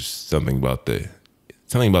beef is something about the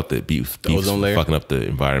beef ozone layer fucking up the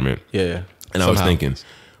environment. Yeah. And I was thinking,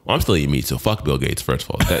 well, I'm still eating meat, so fuck Bill Gates, first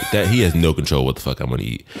of all. That he has no control what the fuck I'm gonna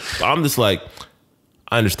eat. But I'm just like,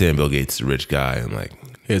 I understand Bill Gates is a rich guy and like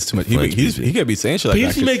he has too much. He can't be saying shit like that.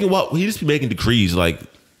 He just be making decrees like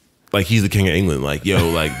he's the king of England. Like, yo,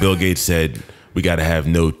 like Bill Gates said we gotta have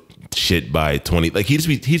no shit by 20. Like Bill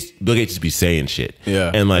Gates just be saying shit.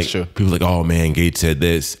 Yeah. And like people like, oh man, Gates said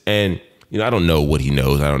this. And I don't know what he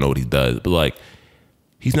knows, I don't know what he does, but like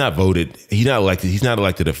he's not voted. He's not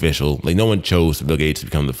elected official. Like no one chose Bill Gates to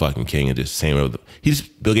become the fucking king and just saying whatever.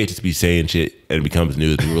 Bill Gates just be saying shit and it becomes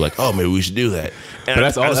news. And we're like, oh, maybe we should do that. And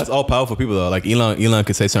but that's all powerful people though. Like Elon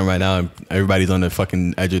could say something right now and everybody's on the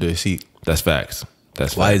fucking edge of their seat. That's facts.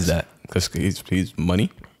 Why is that? Because he's money.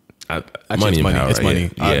 Money. It's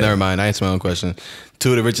money. Yeah. Never mind. I answered my own question.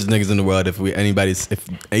 Two of the richest niggas in the world. If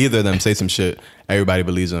either of them say some shit, everybody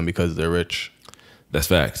believes them because they're rich. That's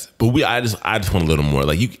facts. But I just want a little more.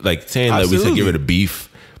 Like saying that we should get rid of beef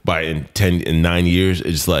in 9 years.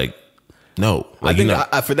 It's just like no. Like,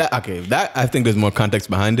 I think there's more context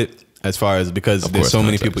behind it as far as because there's so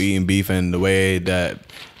many people eating beef and the way that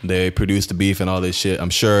they produce the beef and all this shit. I'm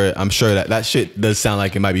sure that shit does sound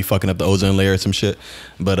like it might be fucking up the ozone layer or some shit.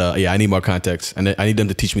 But yeah, I need more context and I need them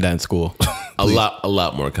to teach me that in school. a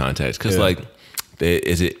lot more context because like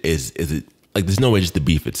is it like there's no way just the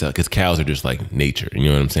beef itself because cows are just like nature. You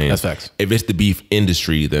know what I'm saying? That's facts. If it's the beef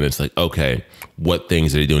industry, then it's like, okay, what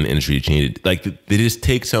things are they doing in the industry to change it? Like they just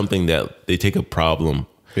take something that they take a problem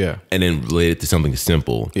and then relate it to something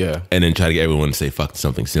simple and then try to get everyone to say fuck to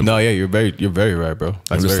something simple. No, yeah, you're very right, bro.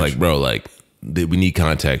 I'm just like, bro, like we need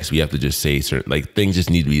context. We have to just say certain like things just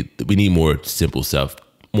need to be. We need more simple stuff,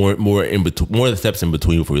 more in between, more of the steps in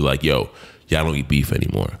between before we're like, yo. Yeah, I don't eat beef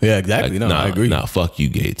anymore. Yeah, exactly. Like, I agree. Nah, fuck you,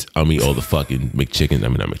 Gates. I'll eat all the fucking McChicken. I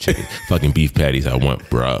mean, not McChicken. Fucking beef patties I want,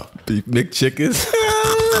 bro. Beef McChickens?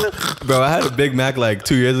 Bro, I had a Big Mac like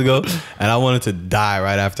 2 years ago, and I wanted to die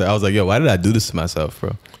right after. I was like, yo, why did I do this to myself,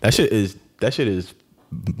 bro? That shit is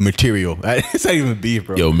material. It's not even beef,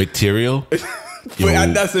 bro. Yo, material? Wait,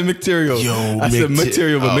 I said material. I said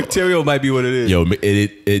material, but material might be what it is. Yo,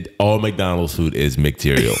 all McDonald's food is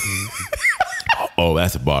material. Oh,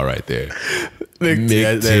 that's a bar right there.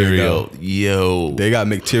 McTerial. Yo. They got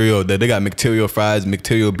McTerial. They got McTerial fries,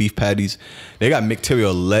 McTerial beef patties. They got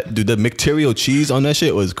McTerial. Dude, the McTerial cheese on that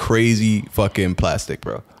shit was crazy fucking plastic,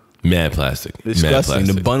 bro. Mad plastic. Disgusting. Mad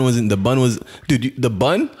plastic. The bun was, dude, the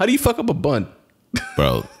bun? How do you fuck up a bun?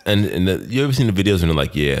 Bro, and you ever seen the videos when they're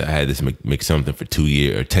like, yeah, I had this make something for 2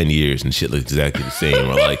 years or 10 years and shit looks exactly the same,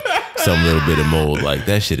 or like some little bit of mold. Like,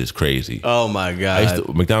 that shit is crazy. Oh my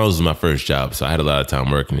God. McDonald's was my first job, so I had a lot of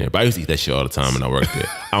time working there. But I used to eat that shit all the time when I worked there.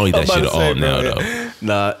 I don't eat that shit at all now, though.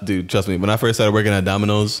 Nah, dude, trust me. When I first started working at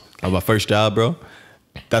Domino's, that was my first job, bro.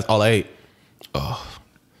 That's all I ate. Oh.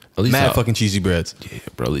 At least mad fucking cheesy breads. Yeah,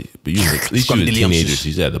 bro. But at least you were a teenager, so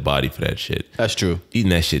you had the body for that shit. That's true. Eating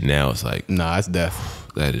that shit now is like, nah, it's death.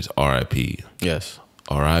 That is R.I.P. Yes.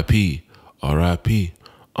 R.I.P. R.I.P.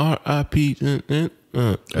 R.I.P.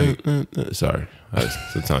 Sorry.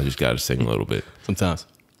 Sometimes you just gotta sing a little bit. Sometimes.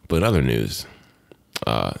 But in other news,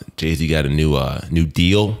 Jay-Z got a new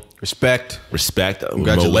deal. Respect. Moet.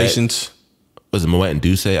 Congratulations. Was it Moet and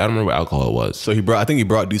Duce? I don't remember what alcohol it was. So I think he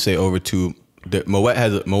brought Duce over to. Moet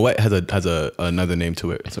has another name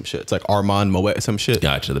to it, some shit. It's like Armand Moet, some shit.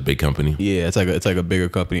 Gotcha, the big company. Yeah, it's like a bigger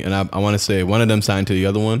company, and I want to say one of them signed to the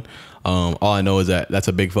other one. All I know is that's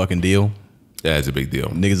a big fucking deal. Yeah, it's a big deal.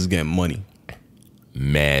 Niggas is getting money,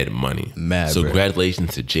 mad money, mad. So bro.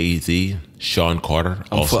 Congratulations to Jay-Z, Sean Carter.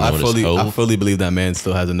 I fully believe that man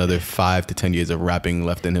still has another 5 to 10 years of rapping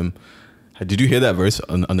left in him. Did you hear that verse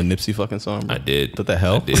on the Nipsey fucking song, bro? I did. What the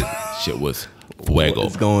hell? I did. Shit was fuego.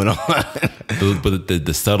 What's going on? But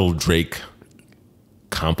the subtle Drake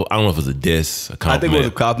compliment. I don't know if it was a diss, a compliment. I think it was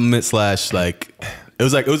a compliment slash like it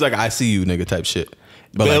was like I see you nigga type shit.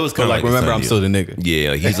 But like, it was kind of like remember I'm still the nigga.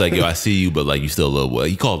 Yeah, like he's like, yo, I see you, but like you still a little boy.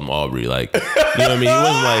 He called him Aubrey, like, you know what I mean? He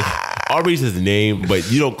wasn't like Aubrey's his name,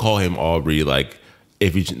 but you don't call him Aubrey like.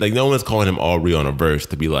 If you like, no one's calling him Aubrey on a verse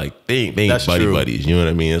to be like they ain't buddies. You know what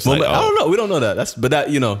I mean? It's I don't know. We don't know that. But that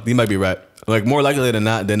you might be right. Like more likely than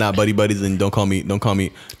not, they're not buddies. And don't call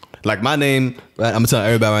me. Like my name. Right, I'm gonna tell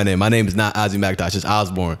everybody my name. My name is not Ozzy McIntosh. It's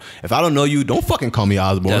Osborne. If I don't know you, don't fucking call me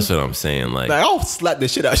Osborne. That's what I'm saying. Like I'll slap the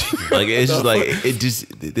shit out of you. Like it's just like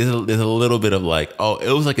there's a little bit of like, oh, it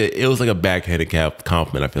was like a backhanded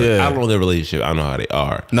compliment. I feel like I don't know their relationship. I don't know how they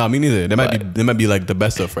are. No, me neither. They might be like the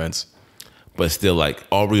best of friends. But still, like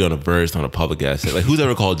Aubrey on a verse on a public asset. Like who's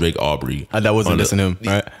ever called Drake Aubrey? That wasn't listening to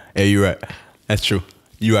him, right? Yeah, you're right. That's true.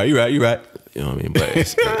 You're right. You know what I mean? But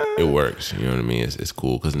it works. You know what I mean? It's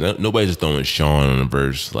cool because nobody's just throwing Sean on a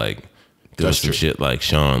verse like doing some shit like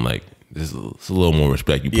Sean. Like there's a little more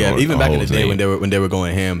respect. Even back in the day when they were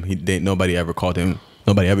going ham, nobody ever called that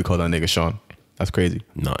nigga Sean. That's crazy.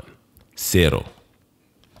 None. Zero.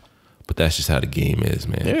 But that's just how the game is,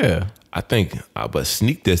 man. Yeah. I think, but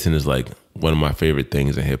sneak dissing is like one of my favorite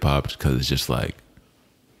things in hip hop because it's just like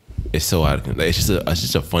it's so out of control. It's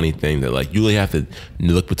just a funny thing that like you really have to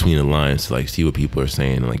look between the lines to like see what people are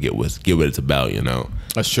saying and like get what it's about. You know,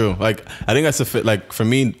 that's true. Like I think that's like for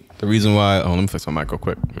me the reason why. Oh, let me fix my mic real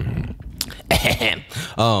quick. Mm-hmm.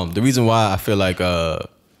 The reason why I feel like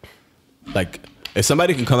if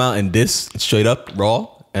somebody can come out and diss straight up raw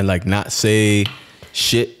and like not say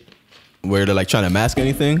shit where they're like trying to mask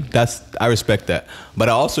anything, I respect that. But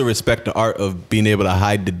I also respect the art of being able to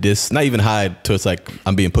hide the disc, not even hide to it's like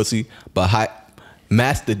I'm being pussy, but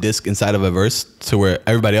mask the disc inside of a verse to where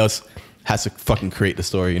everybody else has to fucking create the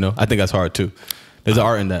story, you know? I think that's hard too. There's an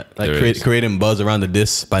art in that. Like creating buzz around the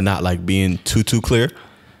disc by not like being too clear.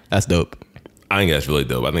 That's dope. I think that's really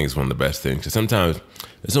dope. I think it's one of the best things. Because sometimes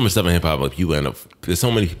there's so much stuff in hip hop, like people end up, there's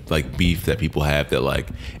so many like beef that people have that like,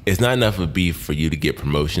 it's not enough of beef for you to get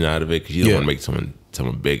promotion out of it because you don't want to make someone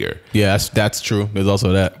bigger. Yeah, that's true. There's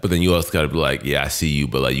also that. But then you also got to be like, yeah, I see you,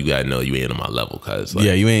 but like you got to know you ain't on my level cause like,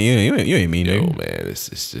 yeah, you ain't me, yo, man. It's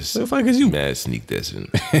just, what the fuck is you? Mad sneak this. And,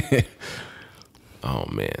 oh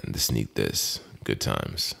man, the sneak this. Good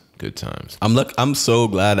times. Good times. I'm so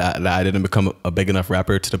glad that I didn't become a big enough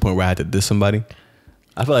rapper to the point where I had to diss somebody.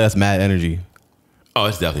 I feel like that's mad energy. Oh,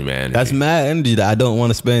 it's definitely mad energy. That's mad energy that I don't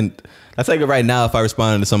want to spend. That's like right now if I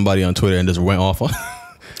responded to somebody on Twitter and just went off on.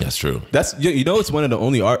 That's true. That's it's one of the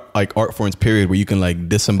only art forms period where you can like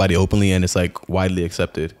diss somebody openly and it's like widely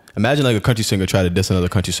accepted. Imagine like a country singer try to diss another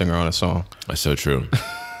country singer on a song. That's so true.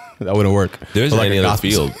 That wouldn't work. There's not any other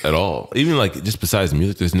field at all. Even like just besides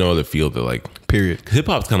music, there's no other field that like period. Hip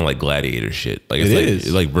hop's kind of like gladiator shit. Like it's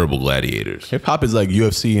like verbal gladiators. Hip hop is like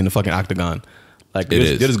UFC in the fucking octagon. Like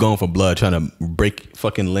they're just going for blood, trying to break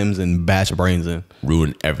fucking limbs and bash brains in.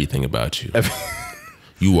 Ruin everything about you.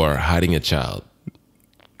 You are hiding a child.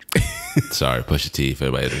 Sorry, Pusha T. If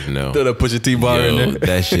anybody doesn't know, throw the Pusha T bar in there.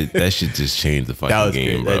 That shit just changed the fucking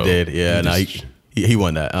game, bro. That did, yeah. He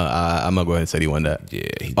won that. I'm gonna go ahead and say he won that. Yeah,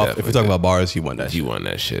 he if we're talking about bars, he won that. He won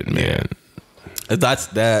that shit, man. Yeah. That's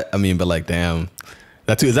that. I mean, but like, damn,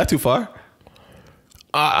 is that too far?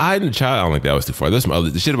 Hiding the child, I don't think that was too far. There's some other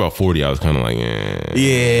the shit about 40. I was kind of like,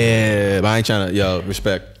 yeah, but I ain't trying to. Yo,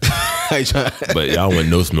 respect. I ain't trying. But y'all want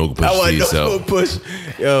no smoke push. I want no smoke push.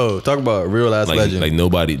 Yo, talk about real ass legend. Like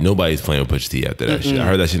nobody's playing with Pusha T after that shit. I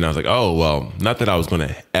heard that shit and I was like, oh well, not that I was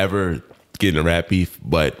gonna ever get in a rap beef,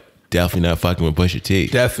 but definitely not fucking with Pusha T.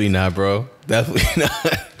 Definitely not, bro. Definitely not.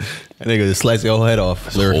 That nigga just slice your whole head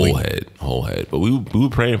off. Whole head. But we were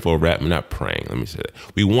praying for a rap. Not praying. Let me say that.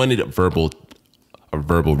 We wanted a verbal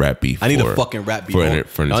rap beef. I need a fucking rap beef.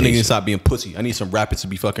 For y'all niggas stop being pussy. I need some rappers to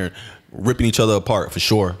be fucking ripping each other apart for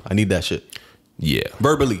sure. I need that shit. Yeah.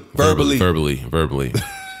 Verbally.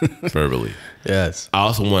 Yes. I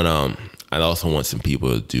also want some people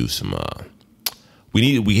to do some.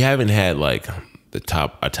 We haven't had like a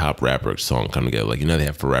top rapper song come together. Like they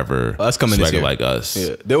have Forever. That's coming this year. Like Us.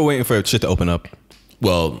 Yeah. They were waiting for shit to open up.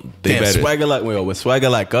 Well, when Swagger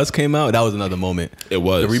Like Us came out, that was another moment. It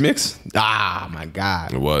was the remix. Ah, my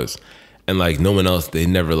god, it was, and like no one else. They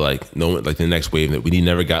never the next wave that we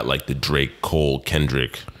never got like the Drake, Cole,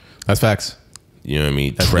 Kendrick. That's facts. You know what I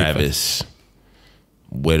mean? That's Travis.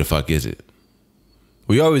 Where the fuck is it?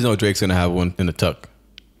 We always know Drake's gonna have one in the tuck.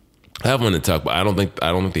 I have one in the tuck, but I don't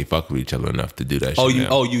think they fuck with each other enough to do that.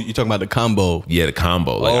 You talking about the combo? Yeah, the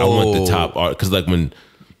combo. Like I want the top art because like when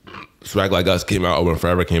Swag Like Us came out or when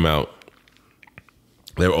Forever came out,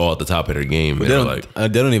 they were all at the top of their game. But they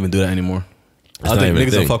don't even do that anymore. I think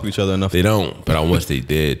niggas don't fuck with each other enough. They don't, but I wish they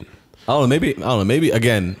did. I don't know. Maybe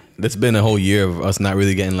again, it's been a whole year of us not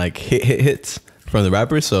really getting like hits from the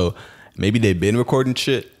rappers. So maybe they've been recording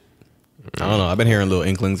shit. I don't know. I've been hearing little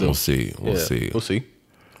inklings. We'll see. We'll see.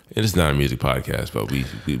 It is not a music podcast, but we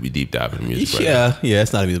deep dive into music. Yeah,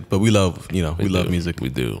 it's not a music, but we love love music. We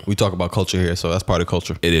do. We talk about culture here, so that's part of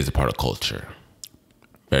culture. It is a part of culture,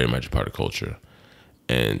 very much a part of culture.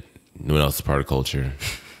 And you know what else is part of culture?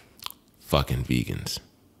 Fucking vegans.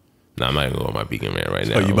 Nah, I'm not even going on my vegan rant right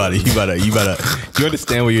now. Oh, you better. You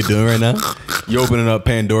understand what you're doing right now? You're opening up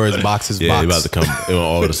Pandora's boxes. Yeah, about to come in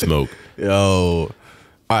all the smoke. Yo,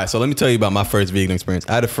 all right. So let me tell you about my first vegan experience.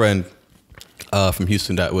 I had a friend from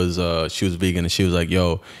Houston that was she was vegan and she was like,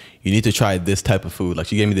 yo, you need to try this type of food. Like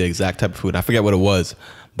she gave me the exact type of food. I forget what it was,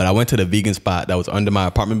 but I went to the vegan spot that was under my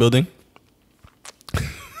apartment building.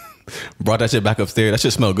 Brought that shit back upstairs. That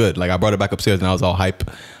shit smelled good. Like I brought it back upstairs and I was all hype.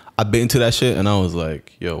 I bit into that shit and I was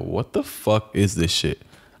like, yo, what the fuck is this shit?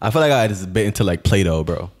 I feel like I just bit into like Play-Doh,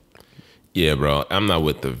 bro. Yeah, bro. I'm not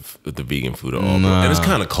with the vegan food at all, bro. And it's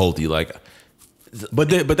kind of culty, like. But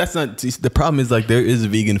that's not the problem. Is like there is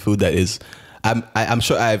vegan food that is. I'm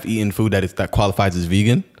sure I've eaten food that qualifies as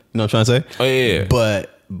vegan. You know what I'm trying to say? Oh yeah.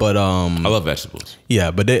 But I love vegetables.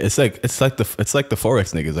 Yeah, but it's like the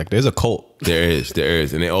Forex niggas. Like there's a cult. There is,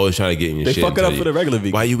 and they always try to get in your shit. They fuck it up for the regular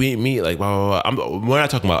vegan. Why you eat meat? Like blah, blah, blah. We're not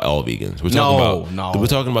talking about all vegans. We're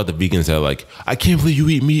talking about the vegans that are like, I can't believe you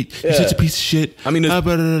eat meat. You're such a piece of shit. I mean,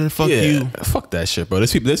 fuck you. Fuck that shit, bro.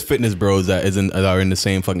 There's fitness bros that are in the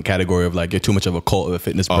same fucking category of like you're too much of a cult of a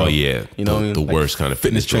fitness bro. Oh yeah, you know what I mean? The worst kind of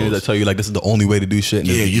fitness trainers that tell you like this is the only way to do shit.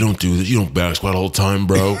 Yeah, you don't do this. You don't back squat all the time,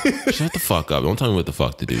 bro. Shut the fuck up. Don't tell me what the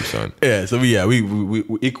fuck to do, son. Yeah. So we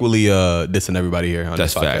equally dissing everybody here on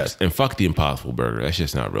this podcast. Facts. And fuck the Impossible Burger. That's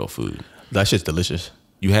just not real food. That shit's delicious.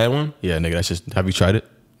 You had one? Yeah, nigga. That's just. Have you tried it?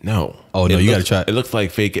 No. Oh no, you gotta try it. It looks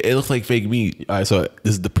like fake. It looks like fake meat. All right, so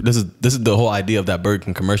this is the whole idea of that Burger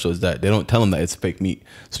King commercial is that they don't tell them that it's fake meat.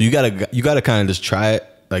 So you gotta kind of just try it.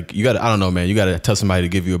 Like I don't know, man. You gotta tell somebody to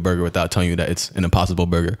give you a burger without telling you that it's an Impossible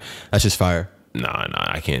Burger. That's just fire. Nah,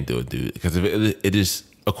 I can't do it, dude. Because it is.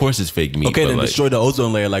 Of course, it's fake meat. Okay, then destroy the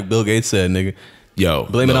ozone layer, like Bill Gates said, nigga. Yo,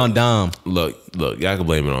 blame it on Dom. Look, y'all can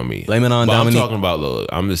blame it on me. Blame it on Dominique. I'm talking about. Look,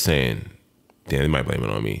 I'm just saying. Damn, they might blame it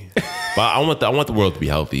on me. But I want the world to be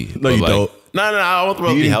healthy. No, you don't. No, I want the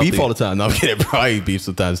world to be healthy. Beef all the time. No, I'm kidding. Bro, I eat beef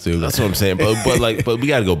sometimes too. That's what I'm saying. But we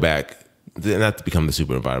got to go back. Not to become the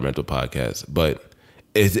super environmental podcast, but.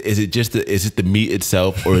 Is it the meat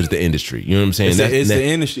itself or is it the industry? You know what I'm saying? It's the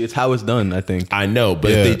industry. It's how it's done, I think. I know,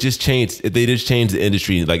 but if they just change the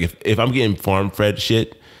industry, like if I'm getting farm fed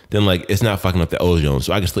shit, then like it's not fucking up the ozone,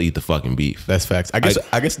 so I can still eat the fucking beef. That's facts. I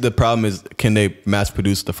guess the problem is, can they mass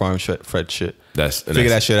produce the farm fed shit? Figure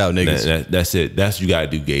that shit out, niggas. That's it. That's what you gotta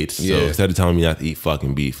do, Gates. So instead of telling me not to eat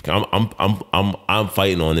fucking beef, I'm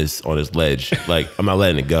fighting on this ledge. Like I'm not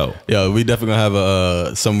letting it go. Yo, we definitely gonna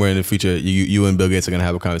have somewhere in the future. You and Bill Gates are gonna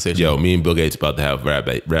have a conversation. Yo, me and Bill Gates about to have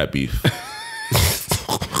rap beef.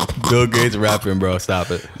 Bill Gates rapping, bro.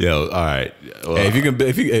 Stop it. Yo, all right. Well, hey, if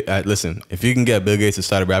you can get Bill Gates to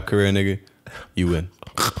start a rap career, nigga, You win.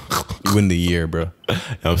 You win the year, bro.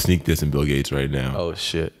 I'm sneak dissing Bill Gates right now. Oh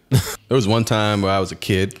shit. There was one time where I was a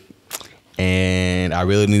kid and I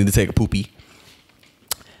really needed to take a poopy.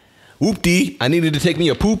 Whoop-dee, I needed to take me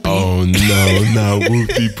a poopy. Oh no, no,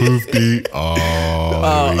 whoopty poopty.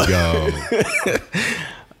 Oh, there we go.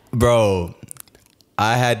 Bro,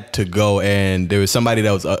 I had to go and there was somebody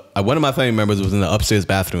that was, one of my family members was in the upstairs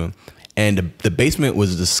bathroom and the basement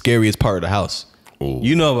was the scariest part of the house. Ooh.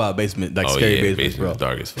 You know about basement, like scary basements, bro.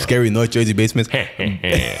 Dark as fuck. Scary North Jersey basements.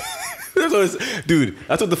 Dude,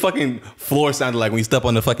 that's what the fucking floor sounded like when you step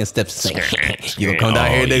on the fucking steps. Like, you gonna come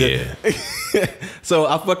down here, nigga? Yeah. So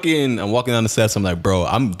I'm walking down the steps. I'm like, bro,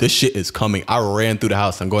 this shit is coming. I ran through the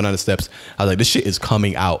house. I'm going down the steps. I was like, this shit is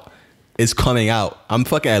coming out. It's coming out. I'm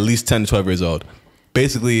fucking at least 10 to 12 years old.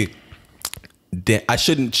 Basically, I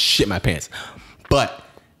shouldn't shit my pants. But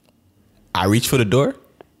I reach for the door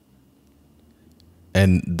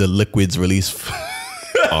and the liquids release.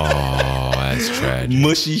 Oh, that's tragic.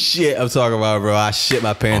 Mushy shit I'm talking about, bro. I shit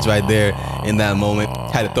my pants right there in that moment.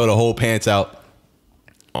 Had to throw the whole pants out.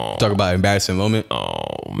 Talk about embarrassing moment.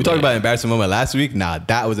 We talked about embarrassing moment last week. Nah,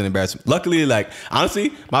 that was an embarrassing. Luckily, like,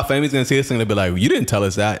 honestly, my family's gonna see this thing and they'll be like, you didn't tell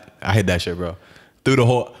us that. I hate that shit, bro. Threw the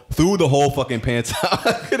whole fucking pants out.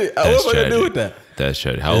 What am I gonna do with that? That's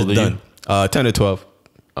tragic. How old are you? 10 to 12.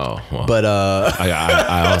 Oh, well, but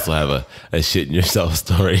I also have a shit in yourself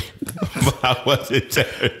story. I wasn't 10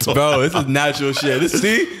 or 12. Bro, this is natural shit. This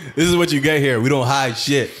is what you get here. We don't hide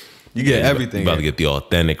shit. You get everything. About to get the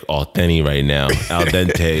authentic right now. Al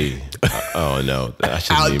dente. Oh no, I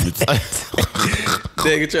shouldn't even.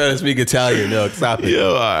 Nigga trying to speak Italian. No, stop it.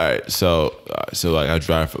 Yo, all right. So like I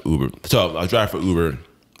drive for Uber. So I drive for Uber.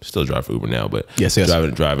 Still drive for Uber now, but yes.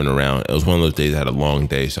 Driving around. It was one of those days I had a long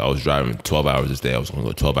day, so I was driving 12 hours this day. I was going to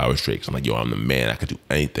go 12 hours straight. So I'm like, yo, I'm the man. I could do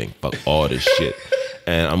anything. Fuck all this shit.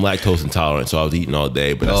 And I'm lactose intolerant, so I was eating all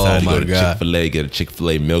day. But I decided to go to Chick-fil-A, get a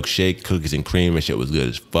Chick-fil-A milkshake, cookies and cream, and shit was good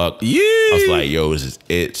as fuck. Yeah. I was like, yo, this is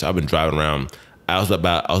it. So I've been driving around. I was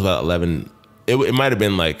about 11. It might have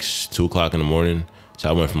been like 2 o'clock in the morning. So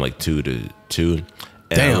I went from like 2 to 2. And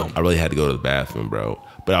damn. I really had to go to the bathroom, bro.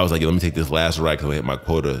 But I was like, let me take this last ride because I hit my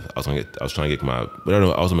quota. I was trying to get my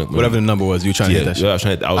whatever the number was. You trying to hit that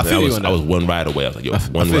shit? I was one ride away. I was like, yo,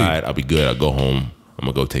 one ride, I'll be good. I'll go home. I'm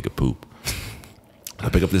gonna go take a poop. I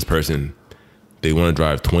pick up this person. They want to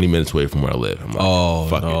drive 20 minutes away from where I live. I'm like, oh,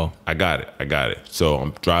 fuck it. I got it. So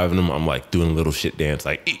I'm driving them. I'm like doing a little shit dance,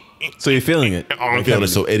 like. So you're feeling it. I'm feeling it.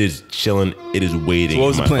 So it is chilling. It is waiting. So what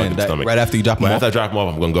was the plan? Right after you drop them off? After I drop them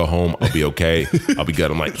off, I'm gonna go home. I'll be okay. I'll be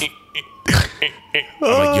good. I'm like. I'm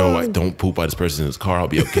like, yo, I don't poop by this person in his car. I'll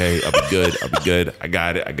be okay. I'll be good. I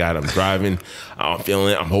got it. I'm driving. I'm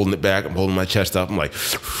feeling it. I'm holding it back. I'm holding my chest up. I'm like,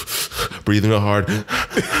 breathing real hard. I'm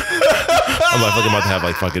like, fucking about to have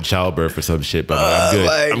like fucking childbirth or some shit, but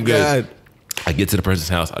I'm good. I get to the person's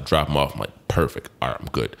house. I drop them off. I'm like, perfect. All right, I'm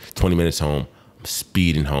good. 20 minutes home. I'm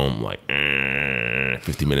speeding home. Like,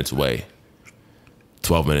 50 minutes away.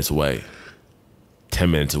 12 minutes away.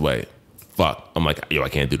 10 minutes away. Fuck. I'm like, yo, I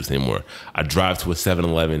can't do this anymore. I drive to a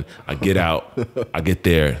 7-Eleven. I get out. I get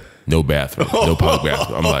there. No bathroom. No public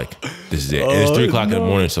bathroom. I'm like, this is it. And it's 3 o'clock in the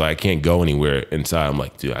morning, so I can't go anywhere inside. I'm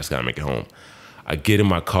like, dude, I just gotta make it home. I get in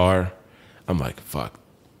my car. I'm like, fuck.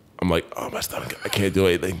 I'm like, oh, my stomach. I can't do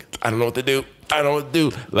anything. I don't know what to do.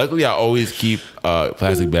 Luckily, I always keep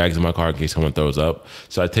plastic bags in my car in case someone throws up.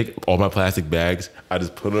 So I take all my plastic bags. I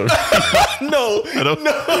just put them. Put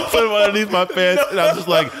them underneath my pants, and I'm just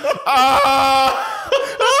like, ah.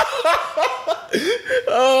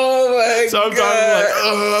 Oh my so I'm God.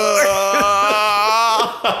 Talking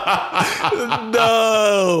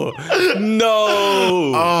like, no.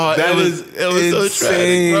 Oh, it was insane. So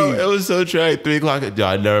tragic, bro. It was so tragic. 3 o'clock. Yo,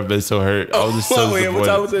 I've never been so hurt. I was just so disappointed. What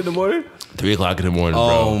time was it in the morning? 3 o'clock in the morning, bro.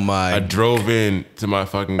 Oh my! I drove in to my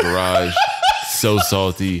fucking garage, so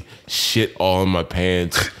salty, shit all in my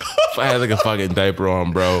pants. I had like a fucking diaper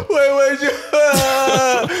on, bro. Wait,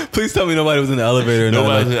 please tell me nobody was in the elevator.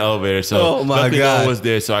 Nobody was in the elevator. So oh my God, no one was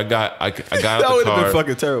there. So I got out the car. That would have been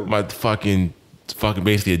fucking terrible. My fucking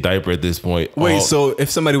basically a diaper at this point. Wait, so if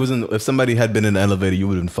somebody had been in the elevator, you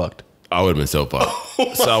would have been fucked. I would have been so fucked.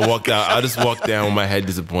 So I walked out. I just walked down with my head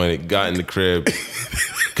disappointed. Got in the crib.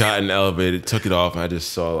 Got in the elevator, took it off, and I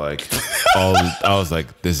just saw like I was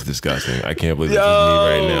like, this is disgusting. I can't believe this is me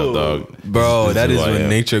right now, dog. Bro, that is when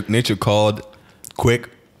nature called quick.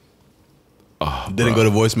 Oh, didn't go to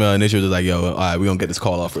voicemail, and nature was like, yo, all right, we're gonna get this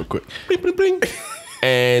call off real quick. Bling, bling, bling.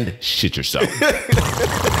 And shit yourself.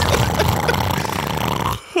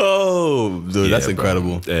 Oh, dude, that's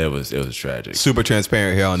incredible. Bro. It was tragic. Super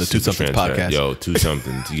transparent here on the Two Somethings podcast. Yo, Two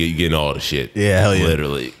Somethings. You getting all the shit. Yeah, hell yeah.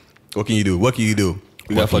 Literally. What can you do? What can you do?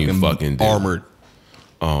 We got fucking armored.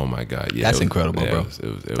 Oh my God! Yeah, that's incredible, bro.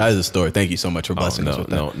 That is a story. Thank you so much for blessing us with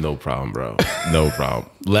that. No problem, bro. No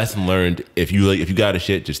problem. Lesson learned: if you got a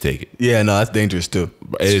shit, just take it. Yeah, no, that's dangerous too.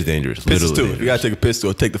 It is dangerous. Literally too. Dangerous. If you gotta take a piss,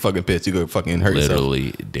 or take the fucking piss. You go fucking hurt yourself.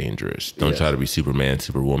 Literally dangerous. Don't try to be Superman,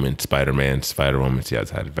 Superwoman, Spiderman, Spiderwoman. See, I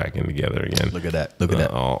tied it back in together again. Look at that. Look at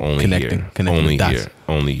that.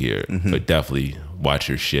 Only here. But definitely watch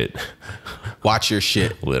your shit. Watch your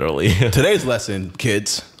shit. Literally. Today's lesson,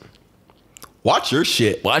 kids. Watch your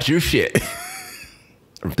shit. Watch your shit.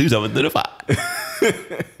 From 7 to 5.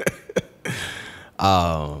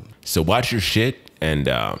 So watch your shit, and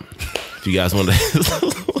if you guys want to,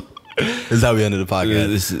 this is how we ended the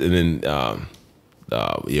podcast.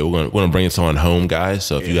 We're gonna bring this on home, guys.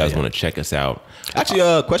 So if you guys want to check us out, actually,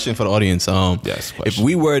 a question for the audience. Yes, if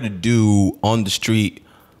we were to do on the street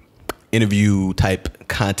interview type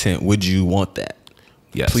content, would you want that?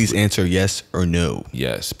 Yes. Please answer yes or no.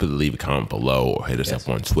 Yes. But leave a comment below or hit us up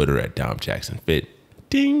on Twitter at DomJacksonFit.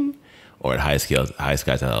 Ding. Or at High Skies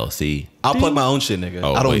LLC. I'll plug my own shit, nigga.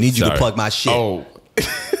 I don't need you to plug my shit. Oh.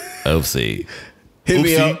 LC.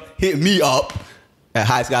 Hit me up at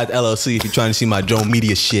High Skies LLC if you're trying to see my Joe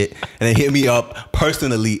Media shit. And then hit me up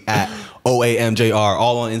personally at OAMJR,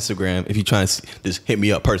 all on Instagram. If you're trying to just hit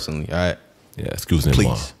me up personally, all right? Yeah, excuse me.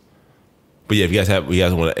 Please. But yeah, if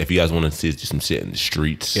you guys want to see some shit in the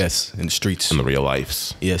streets, yes, in the streets, in the real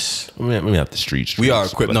lives, yes. Maybe not the streets. We are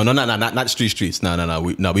equipped. No, not streets. No. We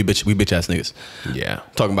bitch ass niggas. Yeah,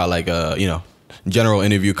 talking about like general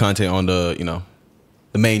interview content on the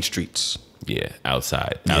the main streets. Yeah,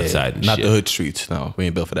 outside, and not shit. The hood streets. No, we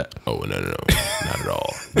ain't built for that. Oh no, not at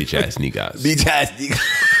all. Bitch ass niggas. Bitch ass niggas.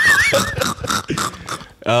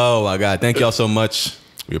 Oh my God! Thank y'all so much.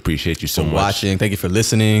 We appreciate you so much. Watching. Thank you for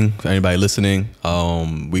listening. For anybody listening,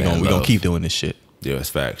 we gonna keep doing this shit. Yeah, it's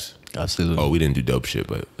facts. Absolutely. Oh, we didn't do dope shit,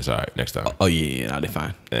 but it's all right. Next time. Oh yeah, they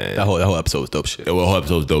fine. That whole episode was dope shit. The whole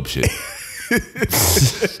episode was dope shit.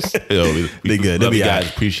 We good. Love you guys.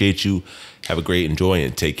 Appreciate you. Have a great enjoy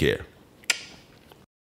and take care.